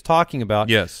Mike is talking about.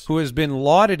 Yes. Who has been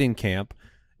lauded in camp.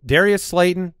 Darius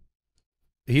Slayton,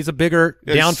 he's a bigger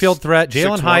downfield threat.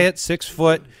 Jalen Hyatt, 6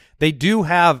 foot. They do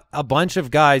have a bunch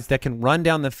of guys that can run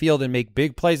down the field and make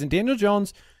big plays. And Daniel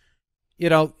Jones, you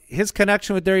know, his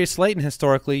connection with Darius Slayton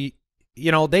historically,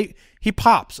 you know, he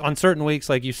pops on certain weeks,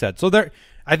 like you said. So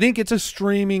I think it's a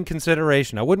streaming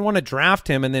consideration. I wouldn't want to draft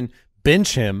him and then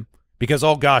bench him because,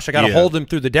 oh gosh, I got to hold him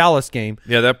through the Dallas game.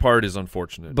 Yeah, that part is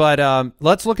unfortunate. But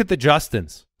let's look at the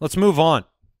Justins. Let's move on.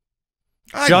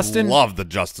 I love the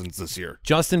Justins this year.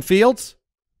 Justin Fields,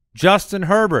 Justin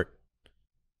Herbert,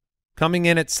 coming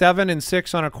in at 7 and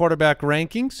 6 on our quarterback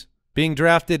rankings, being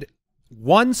drafted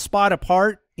one spot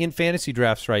apart in fantasy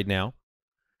drafts right now,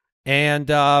 and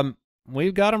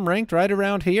we've got them ranked right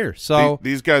around here. So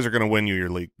these guys are going to win you your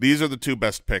league. These are the two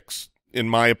best picks, in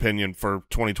my opinion, for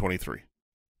 2023.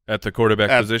 At the quarterback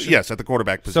position? Yes, at the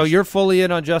quarterback position. So you're fully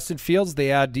in on Justin Fields.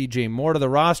 They add DJ Moore to the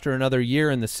roster, another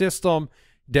year in the system.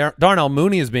 Darnell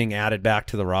Mooney is being added back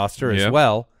to the roster as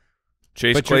well.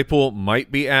 Chase Claypool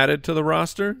might be added to the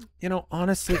roster. You know,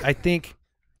 honestly, I think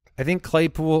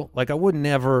Claypool, like I would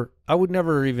never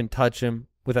even touch him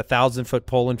with a 1,000-foot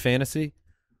pole in fantasy.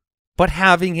 But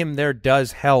having him there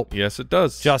does help. Yes, it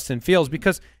does. Justin Fields,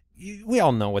 because we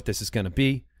all know what this is going to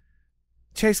be.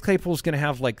 Chase Claypool is going to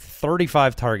have like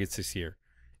 35 targets this year,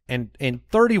 and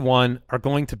 31 are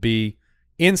going to be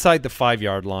inside the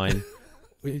 5-yard line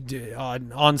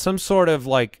on some sort of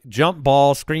like jump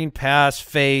ball, screen pass,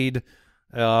 fade,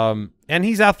 and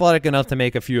he's athletic enough to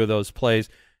make a few of those plays.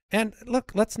 And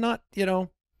look, let's not, you know,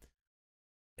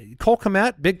 Cole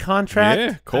Kmet, big contract.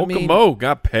 Yeah, Cole Kmet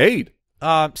got paid.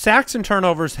 Sacks and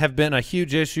turnovers have been a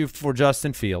huge issue for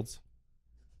Justin Fields.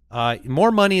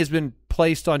 More money has been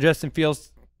placed on Justin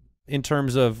Fields in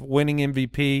terms of winning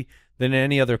MVP than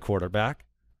any other quarterback.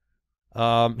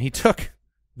 He took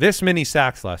this many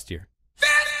sacks last year.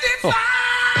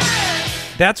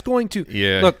 55! That's going to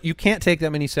look. You can't take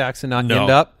that many sacks and not end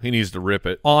up. He needs to rip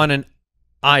it on an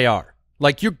IR.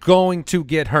 Like, you're going to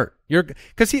get hurt.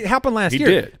 Because it happened last year.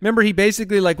 Did. Remember, he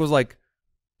basically was like,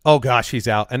 oh gosh, he's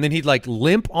out, and then he'd like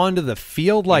limp onto the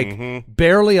field like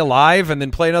barely alive, and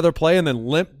then play another play, and then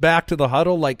limp back to the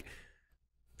huddle. Like,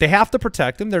 they have to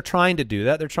protect him. They're trying to do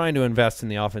that. They're trying to invest in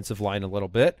the offensive line a little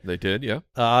bit. They did, yeah.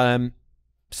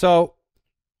 So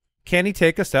can he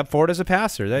take a step forward as a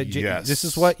passer? Yes. This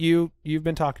is what you've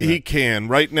been talking about. He can.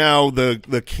 Right now,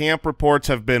 the camp reports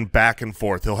have been back and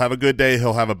forth. He'll have a good day.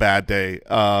 He'll have a bad day.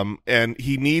 And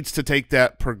he needs to take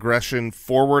that progression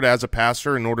forward as a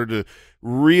passer in order to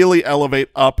really elevate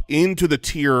up into the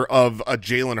tier of a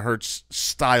Jalen Hurts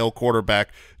style quarterback,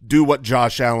 do what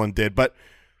Josh Allen did. But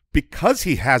because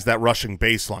he has that rushing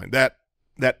baseline, that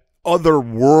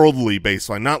otherworldly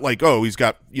baseline, not like, oh, he's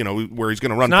got, you know, where he's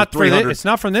going to run for 300. It's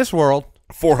not from this world.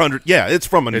 400. Yeah, it's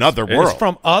from another world. It's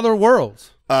from other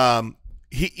worlds.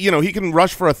 He can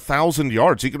rush for 1,000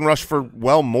 yards. He can rush for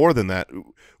well more than that.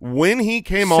 When he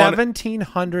came on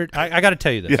 1,700. I got to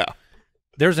tell you this. Yeah.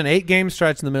 There's an 8-game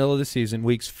stretch in the middle of the season,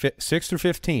 weeks 6 through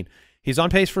 15. He's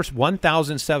on pace for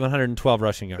 1,712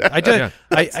 rushing yards.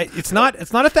 It's not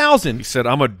 1,000. He said,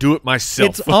 "I'm gonna do it myself."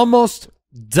 It's almost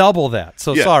double that.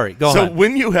 So sorry, go ahead. So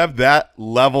when you have that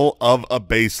level of a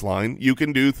baseline, you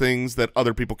can do things that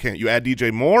other people can't. You add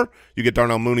DJ Moore, you get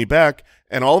Darnell Mooney back,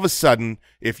 and all of a sudden,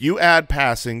 if you add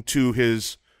passing to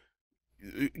his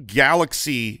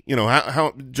galaxy, you know,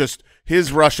 how just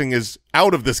his rushing is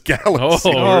out of this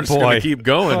galaxy. We're just gonna keep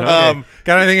going. Okay.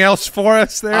 Got anything else for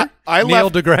us there?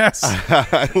 Neil deGrasse.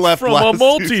 I left from a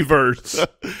multiverse.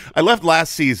 I left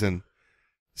last season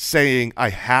saying I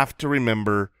have to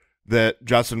remember that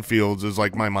Justin Fields is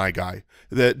like my guy,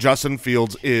 that Justin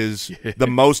Fields is the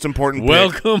most important pick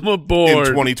Welcome aboard in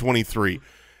 2023.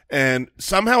 And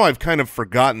somehow I've kind of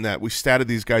forgotten that. We statted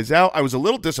these guys out. I was a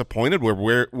little disappointed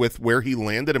with where he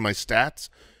landed in my stats.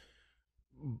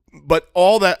 But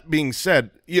all that being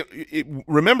said,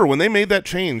 remember when they made that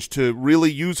change to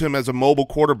really use him as a mobile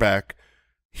quarterback,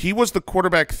 he was the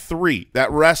quarterback 3 that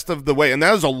rest of the way, and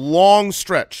that was a long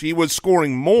stretch. He was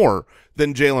scoring more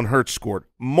than Jalen Hurts scored,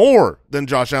 more than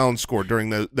Josh Allen scored during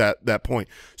that point.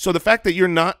 So the fact that you're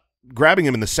not grabbing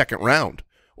him in the second round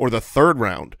or the third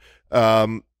round,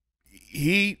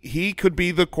 he could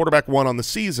be the quarterback 1 on the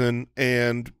season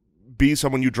and be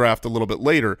someone you draft a little bit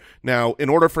later. Now, in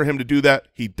order for him to do that,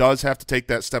 he does have to take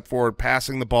that step forward,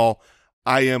 passing the ball.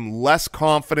 I am less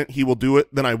confident he will do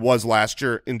it than I was last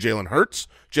year in Jalen Hurts.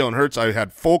 Jalen Hurts, I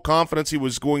had full confidence he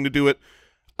was going to do it.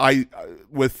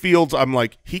 With Fields, I'm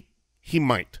like, he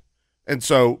might. And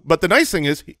so, but the nice thing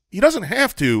is he doesn't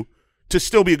have to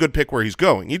still be a good pick where he's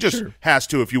going. He just has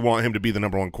to if you want him to be the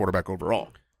number 1 quarterback overall.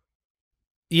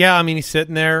 Yeah, I mean, he's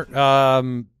sitting there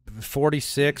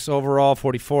 46 overall,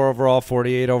 44 overall,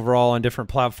 48 overall on different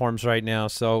platforms right now.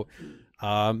 So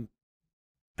I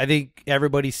think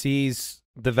everybody sees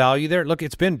the value there. Look,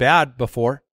 it's been bad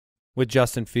before with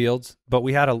Justin Fields, but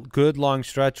we had a good long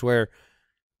stretch where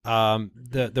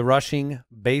the rushing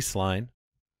baseline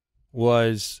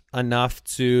was enough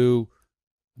to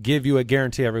give you a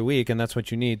guarantee every week, and that's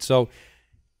what you need. So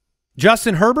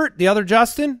Justin Herbert, the other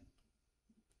Justin,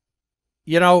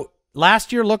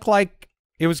 last year looked like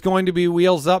it was going to be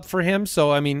wheels up for him.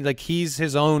 So, I mean, like he's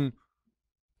his own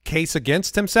case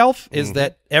against himself is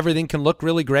that everything can look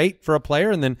really great for a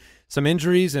player and then some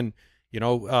injuries and,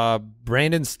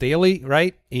 Brandon Staley,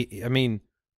 right? I mean,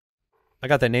 I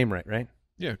got that name right?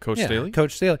 Yeah, Coach Staley.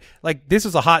 Coach Staley. Like, this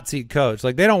is a hot seat coach.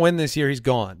 Like, they don't win this year, he's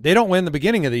gone. They don't win the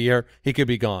beginning of the year, he could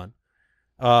be gone.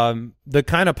 The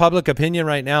kind of public opinion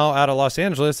right now out of Los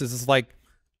Angeles is just like,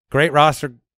 great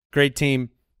roster, great team,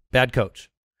 bad coach.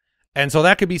 And so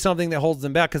that could be something that holds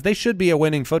them back because they should be a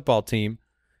winning football team.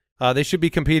 They should be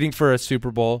competing for a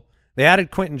Super Bowl. They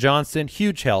added Quentin Johnston,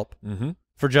 huge help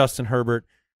for Justin Herbert.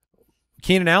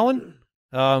 Keenan Allen.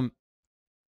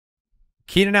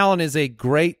 Keenan Allen is a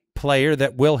great player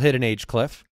that will hit an age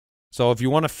cliff. So if you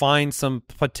want to find some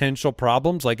potential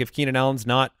problems, like if Keenan Allen's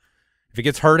not, if he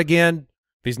gets hurt again,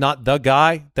 if he's not the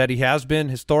guy that he has been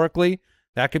historically,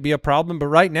 that could be a problem. But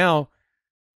right now,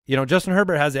 Justin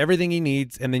Herbert has everything he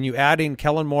needs, and then you add in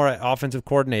Kellen Moore at offensive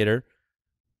coordinator,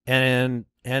 and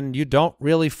you don't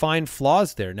really find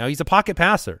flaws there. Now, he's a pocket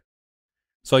passer.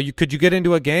 So could you get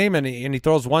into a game and he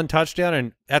throws 1 touchdown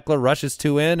and Eckler rushes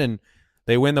 2 in and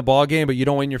they win the ball game, but you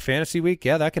don't win your fantasy week?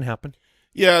 Yeah, that can happen.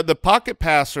 Yeah, the pocket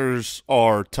passers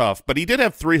are tough, but he did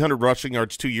have 300 rushing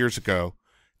yards 2 years ago,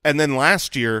 and then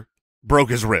last year broke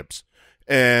his ribs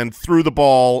and threw the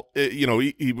ball. He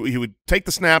would take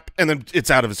the snap and then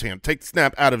it's out of his hand. Take the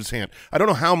snap out of his hand. I don't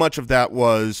know how much of that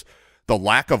was the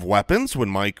lack of weapons when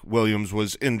Mike Williams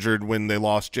was injured, when they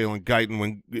lost Jalen Guyton,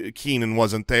 when Keenan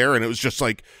wasn't there, and it was just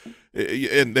like,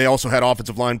 and they also had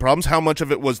offensive line problems. How much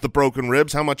of it was the broken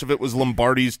ribs? How much of it was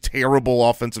Lombardi's terrible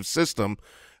offensive system?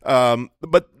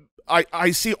 But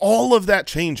I see all of that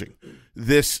changing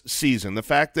this season. The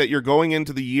fact that you're going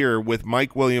into the year with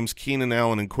Mike Williams, Keenan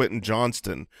Allen, and Quentin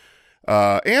Johnston,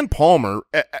 and Palmer.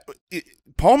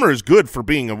 Palmer is good for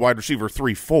being a wide receiver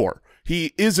 3-4.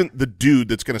 He isn't the dude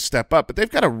that's going to step up, but they've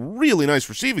got a really nice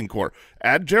receiving core.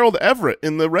 Add Gerald Everett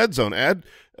in the red zone. Add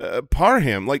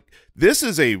Parham. Like, this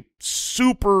is a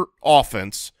super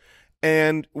offense,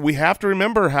 and we have to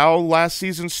remember how last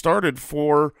season started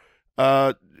for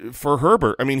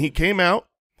Herbert. I mean, he came out,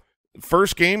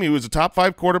 first game, he was a top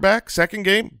 5 quarterback. Second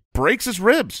game, breaks his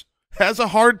ribs, has a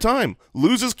hard time,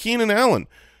 loses Keenan Allen.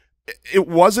 It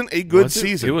wasn't a good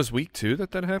season. It was week 2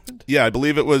 that happened? Yeah, I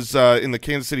believe it was in the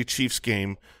Kansas City Chiefs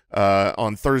game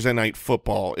on Thursday Night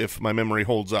Football, if my memory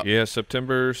holds up. Yeah,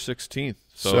 September 16th.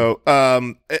 So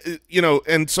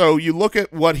and so you look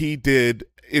at what he did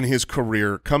in his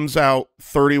career, comes out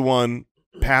 31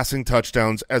 passing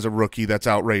touchdowns as a rookie. That's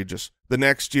outrageous. The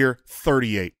next year,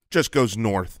 38. Just goes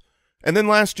north. And then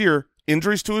last year,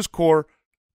 injuries to his core,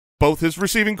 both his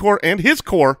receiving core and his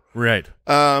core. Right.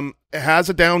 Has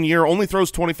a down year, only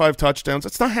throws 25 touchdowns.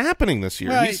 It's not happening this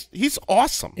year. Right. He's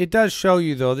awesome. It does show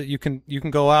you, though, that you can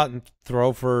go out and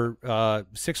throw for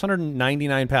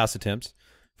 699 pass attempts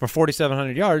for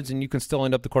 4,700 yards, and you can still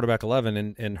end up the quarterback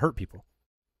 11 and hurt people.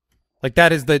 Like,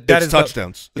 that is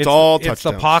touchdowns. It's all touchdowns. It's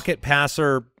the pocket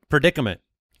passer predicament,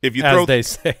 if you as they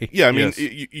say. Yeah, I mean,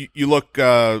 you look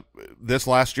this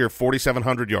last year,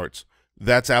 4,700 yards.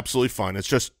 that's absolutely fine. It's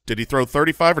just, did he throw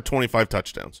 35 or 25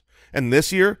 touchdowns? And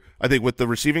this year, I think with the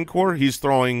receiving core, he's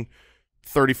throwing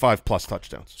 35-plus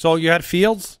touchdowns. So you had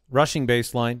Fields, rushing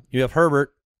baseline. You have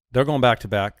Herbert. They're going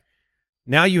back-to-back.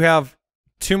 Now you have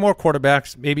two more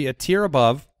quarterbacks, maybe a tier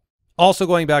above, also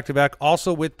going back-to-back,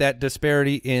 also with that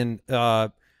disparity in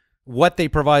what they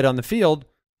provide on the field,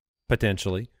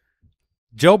 potentially.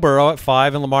 Joe Burrow at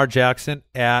 5 and Lamar Jackson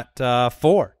at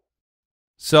 4.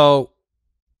 So,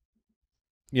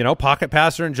 you know, pocket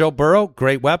passer and Joe Burrow,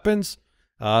 great weapons.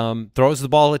 Throws the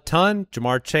ball a ton.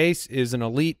 Jamar Chase is an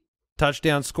elite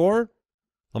touchdown scorer.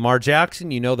 Lamar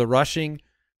Jackson, you know the rushing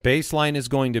baseline is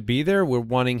going to be there. We're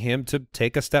wanting him to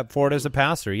take a step forward as a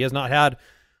passer. He has not had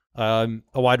a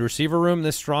wide receiver room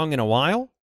this strong in a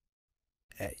while.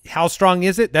 How strong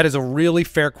is it? That is a really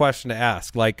fair question to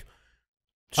ask. Like,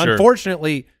 Sure.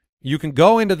 Unfortunately, you can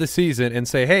go into the season and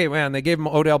say, hey, man, they gave him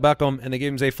Odell Beckham and they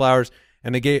gave him Zay Flowers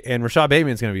and Rashad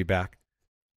Bateman's going to be back.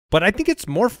 But I think it's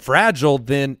more fragile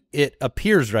than it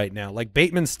appears right now. Like,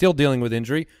 Bateman's still dealing with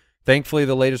injury. Thankfully,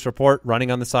 the latest report,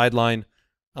 running on the sideline,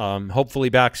 hopefully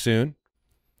back soon.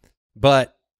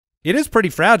 But it is pretty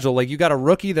fragile. Like, you got a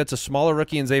rookie that's a smaller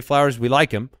rookie in Zay Flowers. We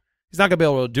like him. He's not going to be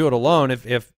able to do it alone.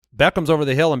 If Beckham's over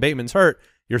the hill and Bateman's hurt,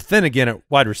 you're thin again at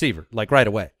wide receiver, like right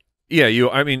away. Yeah,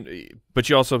 but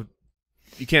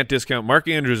you can't discount Mark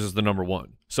Andrews is the number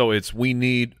one. So we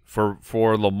need for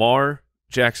Lamar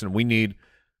Jackson, we need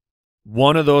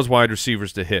one of those wide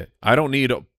receivers to hit. I don't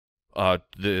need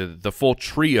the full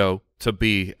trio to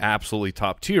be absolutely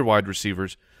top tier wide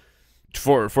receivers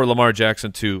for Lamar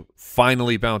Jackson to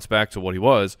finally bounce back to what he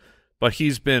was. But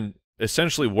he's been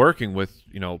essentially working with,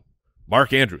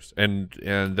 Mark Andrews and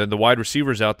then the wide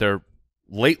receivers out there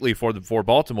lately for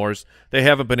Baltimore's, they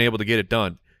haven't been able to get it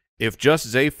done. If just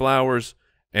Zay Flowers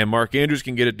and Mark Andrews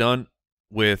can get it done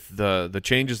with the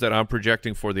changes that I'm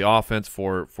projecting for the offense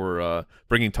for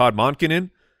bringing Todd Monken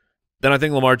in, then I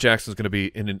think Lamar Jackson's going to be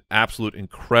in an absolute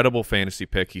incredible fantasy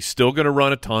pick. He's still going to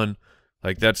run a ton.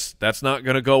 Like, that's not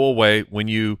going to go away if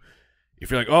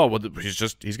you're like, oh, well, he's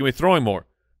going to be throwing more.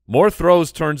 More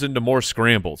throws turns into more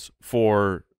scrambles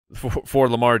for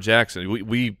Lamar Jackson.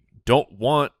 We don't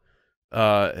want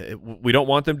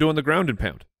them doing the ground and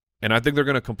pound. And I think they're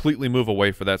going to completely move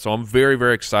away for that. So I'm very,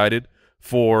 very excited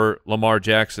for Lamar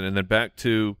Jackson. And then back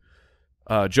to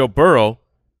Joe Burrow,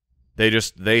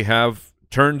 they have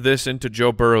turned this into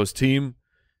Joe Burrow's team.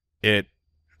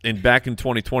 Back in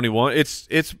 2021,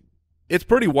 it's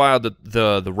pretty wild that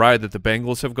the ride that the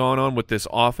Bengals have gone on with this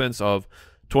offense of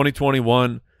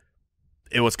 2021.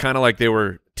 It was kind of like they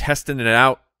were testing it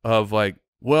out of like,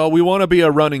 well, we want to be a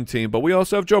running team, but we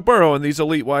also have Joe Burrow and these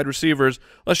elite wide receivers.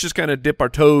 Let's just kind of dip our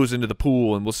toes into the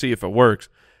pool and we'll see if it works.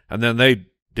 And then they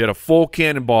did a full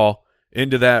cannonball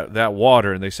into that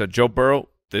water, and they said, Joe Burrow,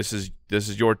 this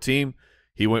is your team.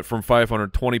 He went from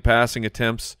 520 passing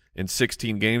attempts in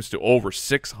 16 games to over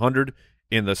 600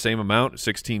 in the same amount,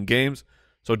 16 games.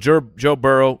 So Joe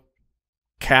Burrow,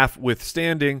 calf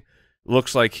withstanding,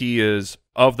 looks like he is,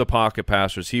 of the pocket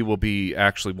passers, he will be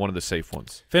actually one of the safe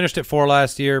ones. Finished at 4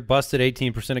 last year, busted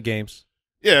 18% of games.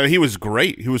 Yeah, he was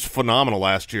great. He was phenomenal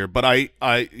last year. But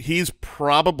he's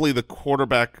probably the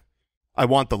quarterback I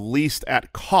want the least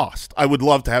at cost. I would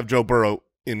love to have Joe Burrow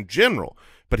in general,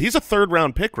 but he's a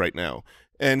third-round pick right now.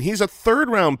 And he's a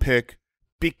third-round pick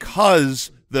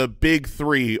because the big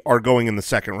three are going in the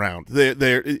second round.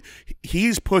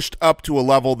 He's pushed up to a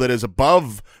level that is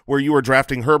above where you were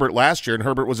drafting Herbert last year, and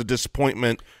Herbert was a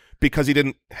disappointment because he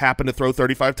didn't happen to throw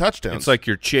 35 touchdowns. It's like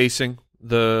you're chasing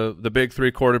the big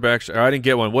three quarterbacks. I didn't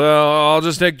get one. Well, I'll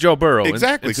just take Joe Burrow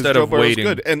exactly instead Joe of Burrow's waiting.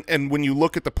 Good. And when you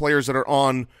look at the players that are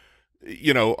on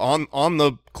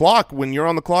the clock, when you're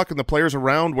on the clock and the players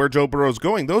around where Joe Burrow's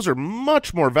going, those are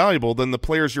much more valuable than the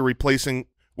players you're replacing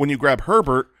when you grab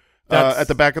Herbert at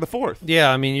the back of the fourth.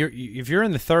 Yeah, I mean, if you're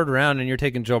in the third round and you're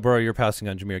taking Joe Burrow, you're passing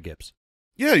on Jahmyr Gibbs.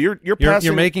 Yeah, you're passing.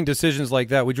 You're making decisions like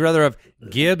that. Would you rather have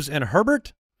Gibbs and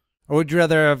Herbert, or would you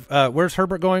rather have where's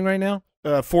Herbert going right now?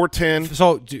 410.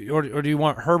 So, or do you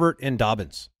want Herbert and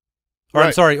Dobbins? Or Right.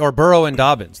 I'm sorry, or Burrow and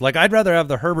Dobbins. Like, I'd rather have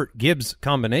the Herbert Gibbs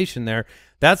combination there.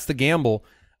 That's the gamble.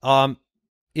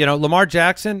 Lamar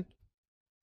Jackson.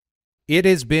 It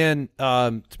has been.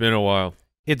 It's been a while.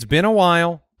 It's been a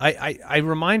while. I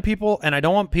remind people, and I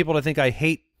don't want people to think I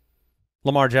hate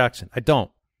Lamar Jackson. I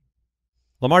don't.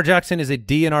 Lamar Jackson is a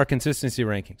D in our consistency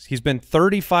rankings. He's been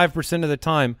 35% of the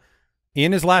time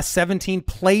in his last 17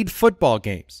 played football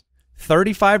games.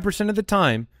 35% of the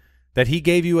time that he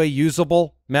gave you a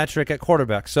usable metric at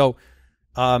quarterback. So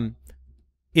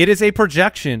it is a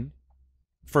projection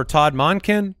for Todd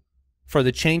Monken, for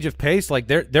the change of pace, like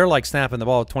they're like snapping the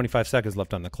ball with 25 seconds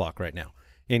left on the clock right now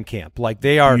in camp. Like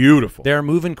they are beautiful. They're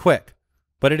moving quick,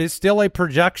 but it is still a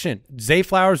projection. Zay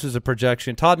Flowers is a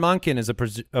projection. Todd Monken is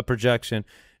a projection.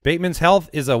 Bateman's health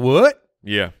is a what?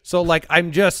 Yeah. So like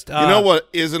I'm just you know what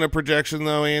isn't a projection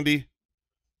though, Andy?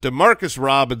 DeMarcus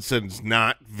Robinson's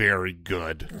not very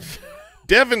good.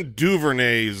 Devin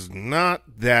Duvernay's not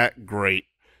that great.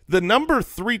 The number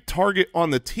 3 target on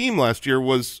the team last year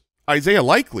was Isaiah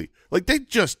Likely. Like they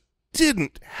just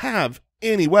didn't have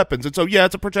any weapons, and so yeah,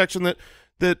 it's a projection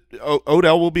that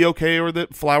Odell will be okay, or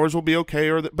that Flowers will be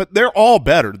okay, but they're all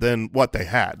better than what they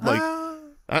had. Like,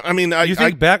 I mean, you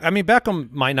think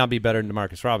Beckham might not be better than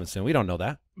DeMarcus Robinson. We don't know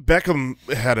that. Beckham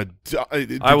had a.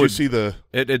 Did you see the?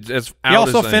 It's he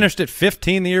also finished at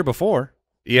 15 the year before.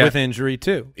 Yeah. With injury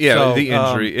too. Yeah, so, the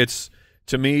injury. It's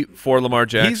to me for Lamar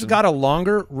Jackson. He's got a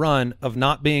longer run of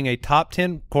not being a top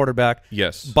 10 quarterback.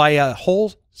 Yes. By a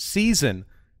whole season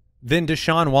than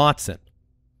Deshaun Watson.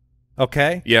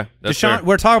 Okay? Yeah, that's Deshaun, fair.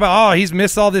 we're talking about, he's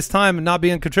missed all this time and not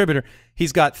being a contributor.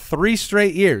 He's got 3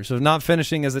 straight years of not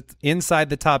finishing as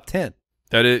inside the top 10.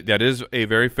 That is a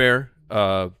very fair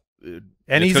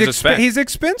and he's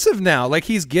expensive now. Like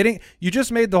he's getting – you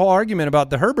just made the whole argument about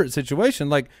the Herbert situation.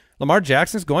 Like Lamar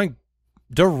Jackson's going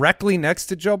directly next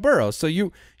to Joe Burrow. So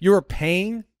you were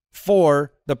paying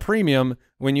for the premium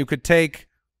when you could take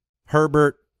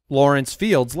Herbert, Lawrence,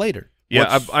 Fields later.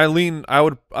 Yeah, if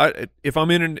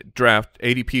I'm in a draft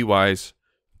ADP wise,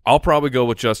 I'll probably go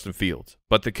with Justin Fields.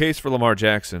 But the case for Lamar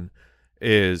Jackson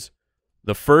is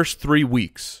the first 3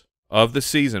 weeks of the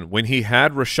season when he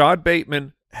had Rashad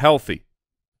Bateman healthy,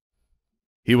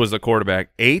 he was the quarterback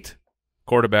 8,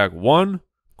 quarterback 1,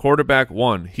 quarterback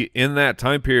 1. In that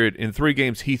time period, in 3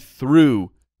 games, he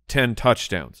threw 10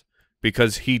 touchdowns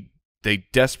because they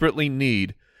desperately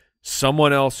need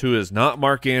someone else who is not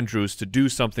Mark Andrews to do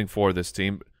something for this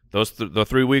team. The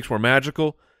 3 weeks were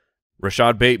magical.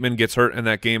 Rashad Bateman gets hurt in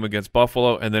that game against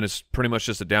Buffalo, and then it's pretty much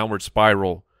just a downward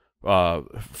spiral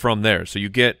from there. So you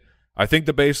get, I think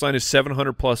the baseline is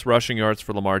 700-plus rushing yards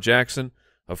for Lamar Jackson.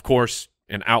 Of course,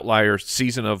 an outlier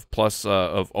season of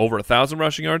over 1,000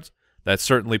 rushing yards. That's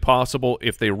certainly possible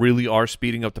if they really are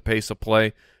speeding up the pace of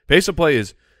play. Pace of play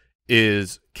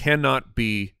cannot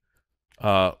be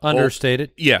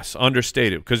understated. Yes,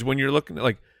 understated. Because when you're looking at,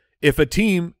 like, if a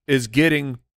team is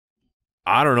getting,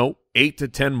 I don't know, 8 to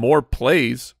 10 more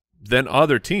plays than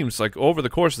other teams, like over the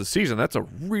course of the season, that's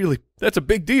a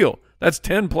big deal. That's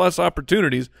 10 plus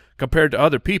opportunities compared to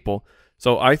other people.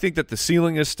 So I think that the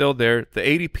ceiling is still there. The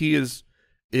ADP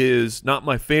is not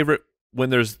my favorite when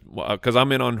there's because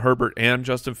I'm in on Herbert and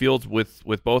Justin Fields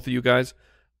with both of you guys.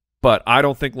 But I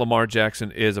don't think Lamar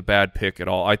Jackson is a bad pick at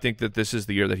all. I think that this is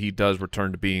the year that he does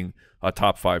return to being a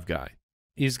top 5 guy.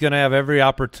 He's going to have every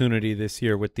opportunity this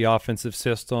year with the offensive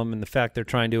system and the fact they're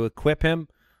trying to equip him.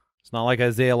 It's not like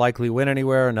Isaiah Likely went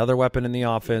anywhere, another weapon in the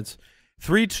offense.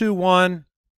 3-2-1.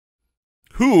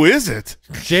 Who is it?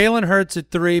 Jalen Hurts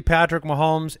at 3, Patrick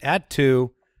Mahomes at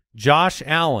 2, Josh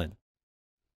Allen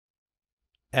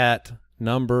at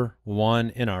number 1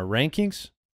 in our rankings.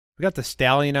 We got the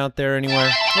Stallion out there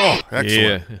anywhere. Oh,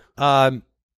 excellent. Yeah.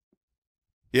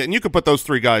 Yeah, and you could put those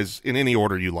 3 guys in any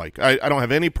order you like. I don't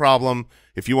have any problem.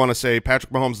 If you want to say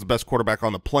Patrick Mahomes is the best quarterback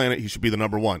on the planet, he should be the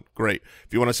number 1. Great.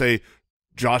 If you want to say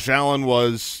Josh Allen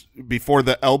was, before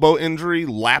the elbow injury,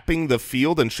 lapping the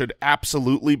field and should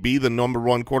absolutely be the number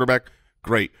 1 quarterback,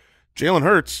 great. Jalen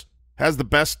Hurts has the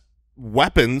best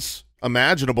weapons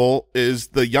imaginable, is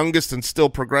the youngest and still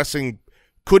progressing,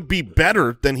 could be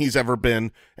better than he's ever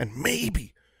been, and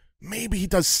maybe he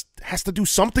has to do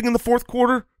something in the fourth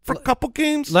quarter for a couple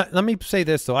games. Let me say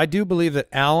this, though. I do believe that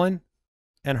Allen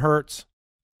and Hurts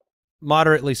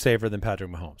moderately safer than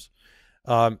Patrick Mahomes.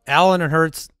 Allen and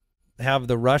Hurts have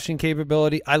the rushing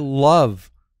capability. I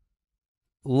love,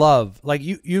 like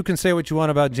you can say what you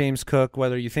want about James Cook,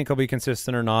 whether you think he'll be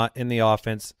consistent or not in the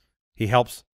offense. He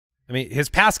helps. I mean, his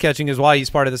pass catching is why he's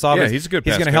part of this offense. Yeah, he's a good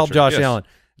pass He's going to help Josh yes. Allen.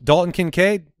 Dalton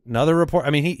Kincaid, another report. I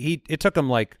mean, it took him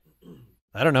like,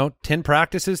 I don't know, 10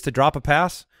 practices to drop a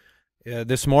pass.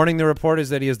 This morning, the report is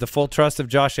that he has the full trust of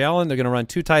Josh Allen. They're going to run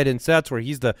 2 tight end sets where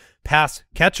he's the pass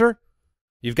catcher.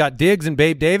 You've got Diggs and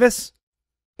Babe Davis.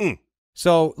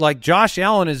 So, like, Josh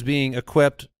Allen is being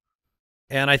equipped,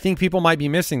 and I think people might be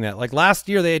missing that. Like, last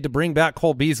year, they had to bring back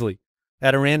Cole Beasley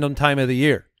at a random time of the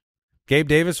year. Gabe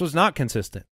Davis was not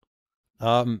consistent.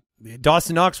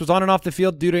 Dawson Knox was on and off the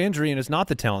field due to injury, and is not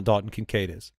the talent Dalton Kincaid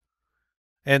is.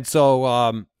 And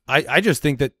so I just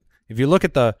think that if you look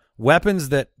at the weapons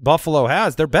that Buffalo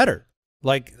has, they're better.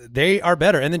 Like, they are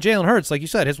better. And then Jalen Hurts, like you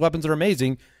said, his weapons are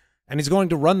amazing, and he's going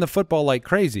to run the football like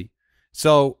crazy.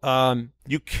 So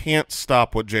you can't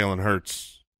stop what Jalen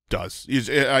Hurts does.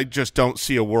 I just don't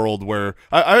see a world where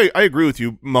I agree with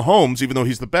you. Mahomes, even though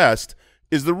he's the best,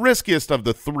 is the riskiest of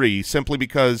the three simply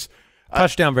because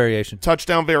touchdown variation.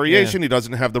 Yeah. He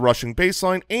doesn't have the rushing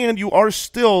baseline, and you are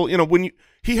still,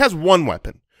 he has one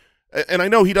weapon. And I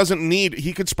know he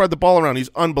could spread the ball around. He's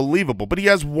unbelievable, but he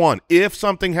has one. If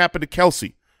something happened to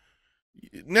Kelsey,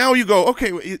 now you go,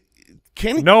 okay,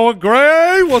 can he? Noah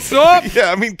Gray, what's up?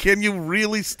 Yeah, I mean, can you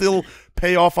really still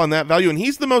pay off on that value? And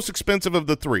he's the most expensive of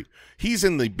the three. He's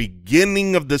in the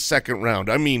beginning of the second round.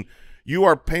 I mean, you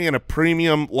are paying a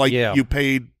premium like you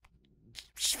paid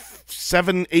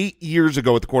 7-8 years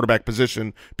ago at the quarterback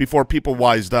position before people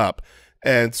wised up.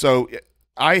 And so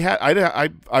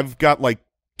I've got like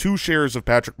 2 shares of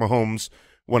Patrick Mahomes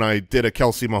when I did a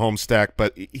Kelsey Mahomes stack,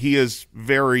 but he is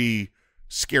very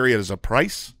scary as a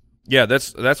price. Yeah,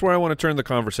 that's where I want to turn the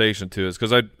conversation to, is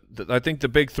because I think the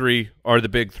big three are the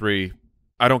big three.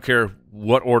 I don't care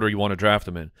what order you want to draft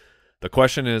them in. The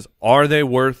question is, are they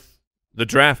worth the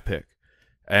draft pick?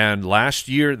 And last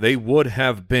year they would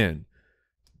have been,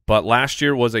 but last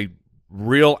year was a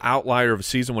real outlier of a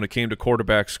season when it came to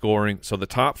quarterback scoring. So the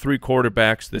top 3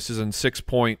 quarterbacks, this is in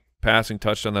 6-point passing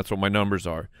touchdown. That's what my numbers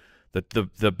are.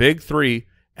 The big 3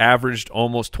 averaged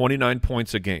almost 29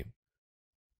 points a game.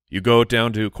 You go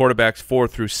down to quarterbacks 4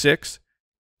 through 6,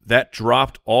 that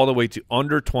dropped all the way to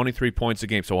under 23 points a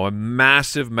game. So a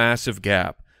massive, massive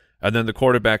gap. And then the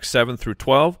quarterbacks 7 through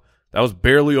 12, that was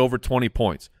barely over 20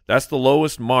 points. That's the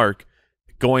lowest mark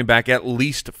going back at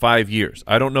least 5 years.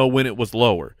 I don't know when it was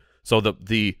lower. So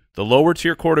the lower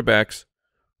tier quarterbacks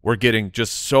were getting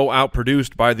just so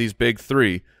outproduced by these big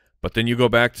 3. But then you go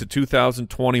back to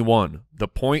 2021, the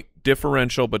point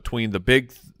differential between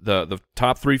the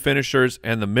top 3 finishers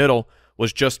and the middle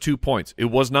was just 2 points. It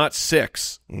was not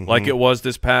 6 like it was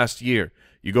this past year.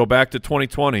 You go back to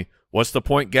 2020, what's the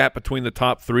point gap between the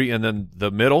top 3 and then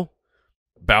the middle?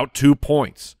 About 2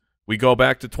 points. We go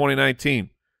back to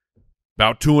 2019,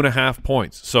 about 2.5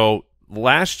 points. So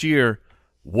last year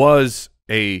was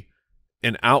an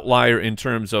outlier in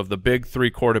terms of the big 3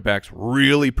 quarterbacks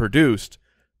really produced,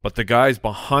 but the guys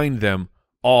behind them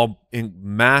all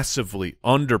massively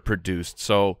underproduced.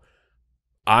 So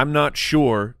I'm not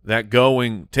sure that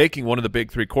taking one of the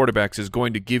big 3 quarterbacks is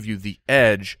going to give you the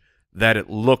edge that it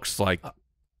looks like.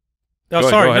 No,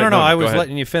 I was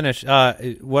letting you finish.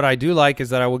 What I do like is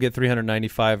that I will get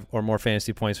 395 or more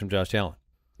fantasy points from Josh Allen.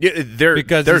 Yeah,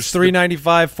 because there's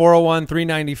 395, 401,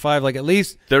 395. Like at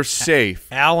least they're safe.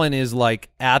 Allen is like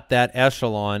at that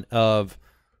echelon of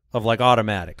like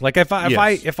automatic. Like if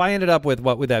I ended up with,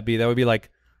 what would that be? That would be like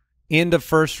into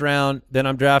first round. Then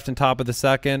I'm drafting top of the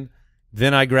second.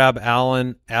 Then I grab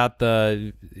Allen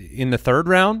in the third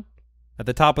round, at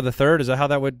the top of the third. Is that how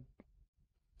that would?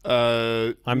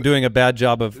 I'm doing a bad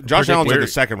job of Josh Allen's in the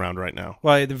second round right now.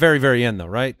 Well, at the very, very end, though,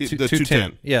 right? The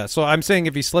 210. Yeah, so I'm saying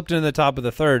if he slipped into the top of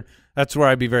the third, that's where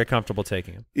I'd be very comfortable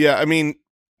taking him. Yeah, I mean,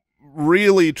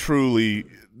 really, truly,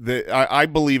 I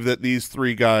believe that these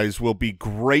 3 guys will be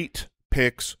great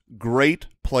picks, great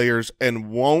players,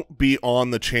 and won't be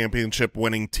on the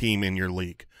championship-winning team in your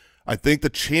league. I think the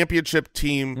championship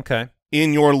team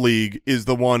in your league is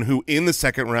the one who, in the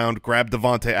second round, grabbed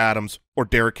Devontae Adams or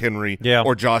Derrick Henry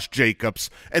or Josh Jacobs,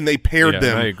 and they paired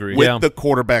them with the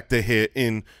quarterback to hit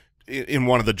in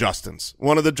one of the Justins.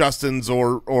 One of the Justins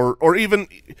or even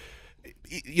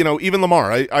even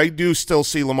Lamar. I do still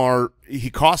see Lamar.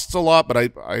 He costs a lot,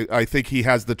 but I think he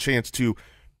has the chance to,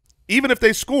 even if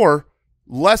they score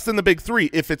less than the big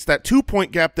 3, if it's that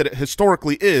 2-point gap that it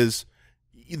historically is,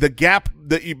 the gap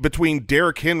between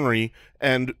Derrick Henry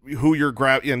and who you're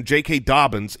grabbing and J.K.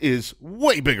 Dobbins is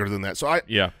way bigger than that. So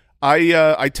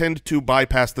I tend to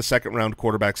bypass the second round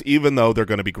quarterbacks, even though they're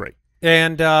going to be great.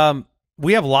 And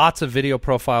we have lots of video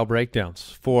profile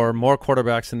breakdowns for more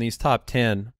quarterbacks in these top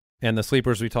 10 and the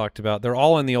sleepers we talked about. They're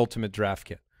all in the Ultimate Draft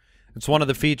Kit. It's one of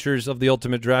the features of the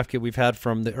Ultimate Draft Kit we've had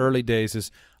from the early days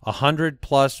is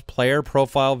 100+ player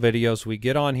profile videos. We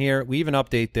get on here. We even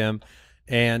update them.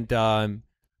 And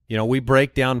we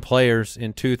break down players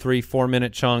in 2, 3,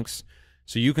 4-minute chunks.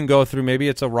 So you can go through, maybe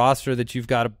it's a roster that you've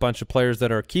got a bunch of players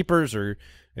that are keepers, or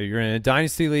you're in a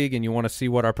dynasty league and you want to see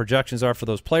what our projections are for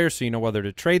those players so you know whether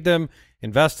to trade them,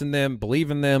 invest in them, believe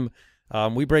in them.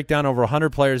 We break down over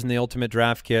 100 players in the Ultimate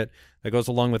Draft Kit that goes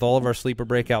along with all of our sleeper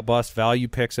breakout bust value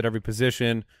picks at every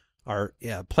position, our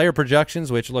player projections,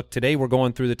 which, look, today we're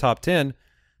going through the top 10.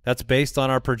 That's based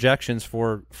on our projections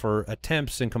for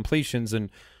attempts and completions and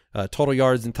total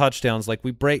yards and touchdowns. Like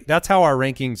that's how our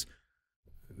rankings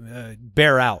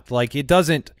bear out. Like it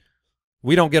doesn't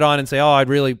we don't get on and say, oh, I'd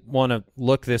really want to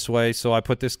look this way, so I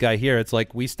put this guy here. It's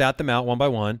like we stat them out one by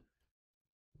one.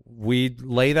 We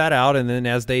lay that out, and then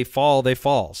as they fall, they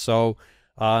fall. So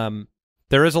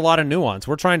there is a lot of nuance.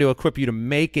 We're trying to equip you to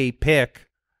make a pick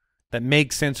that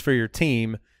makes sense for your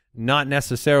team, not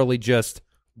necessarily just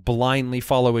blindly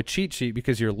follow a cheat sheet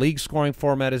because your league scoring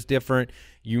format is different.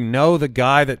 You know the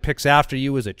guy that picks after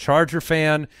you is a Charger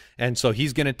fan, and so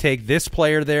he's going to take this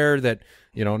player there that,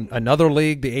 you know, another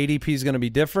league, the ADP is going to be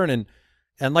different.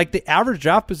 And like the average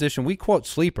draft position, we quote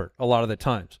sleeper a lot of the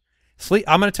times.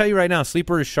 I'm going to tell you right now,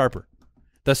 sleeper is sharper.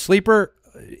 The sleeper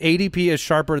ADP is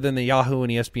sharper than the Yahoo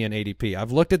and ESPN ADP.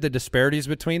 I've looked at the disparities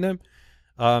between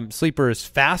them. Sleeper is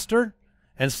faster,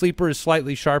 and sleeper is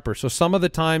slightly sharper. So some of the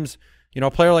times, you know,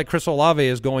 a player like Chris Olave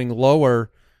is going lower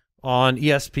on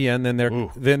ESPN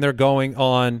than they're going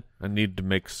on. I need to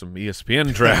make some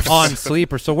ESPN drafts on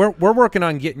sleeper. So we're working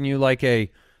on getting you like a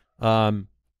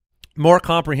more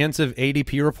comprehensive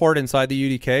ADP report inside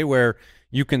the UDK where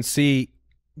you can see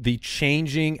the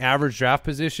changing average draft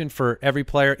position for every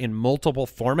player in multiple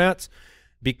formats.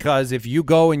 Because if you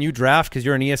go and you draft because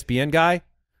you're an ESPN guy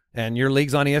and your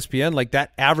league's on ESPN, like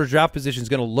that average draft position is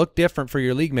going to look different for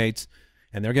your league mates,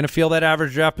 and they're going to feel that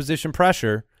average draft position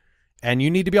pressure, and you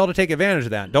need to be able to take advantage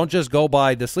of that. Don't just go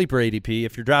by the sleeper ADP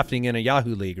if you're drafting in a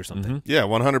Yahoo league or something. Mm-hmm. Yeah,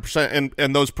 100%.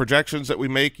 And those projections that we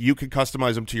make, you can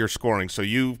customize them to your scoring. So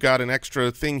you've got an extra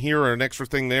thing here or an extra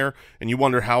thing there, and you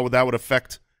wonder how that would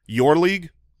affect your league.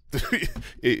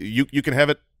 you can have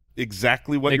it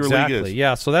exactly what your league is.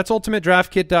 Yeah, so that's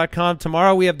ultimatedraftkit.com.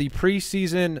 Tomorrow we have the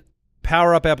preseason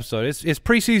power-up episode. It's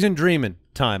preseason dreaming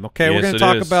time, okay? Yes, we're going to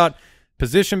talk about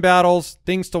position battles,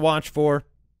 things to watch for.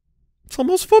 It's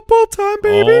almost football time,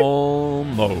 baby.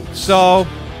 Almost. So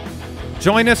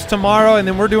join us tomorrow, and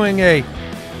then we're doing a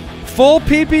full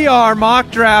PPR mock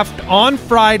draft on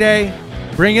Friday.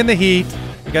 Bring in the heat.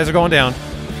 You guys are going down.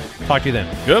 Talk to you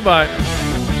then. Goodbye.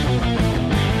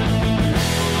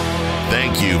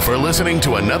 Thank you for listening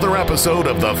to another episode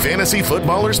of the Fantasy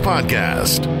Footballers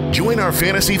Podcast. Join our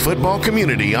fantasy football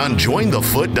community on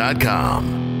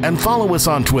jointhefoot.com and follow us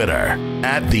on Twitter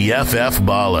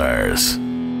 @TheFFBallers.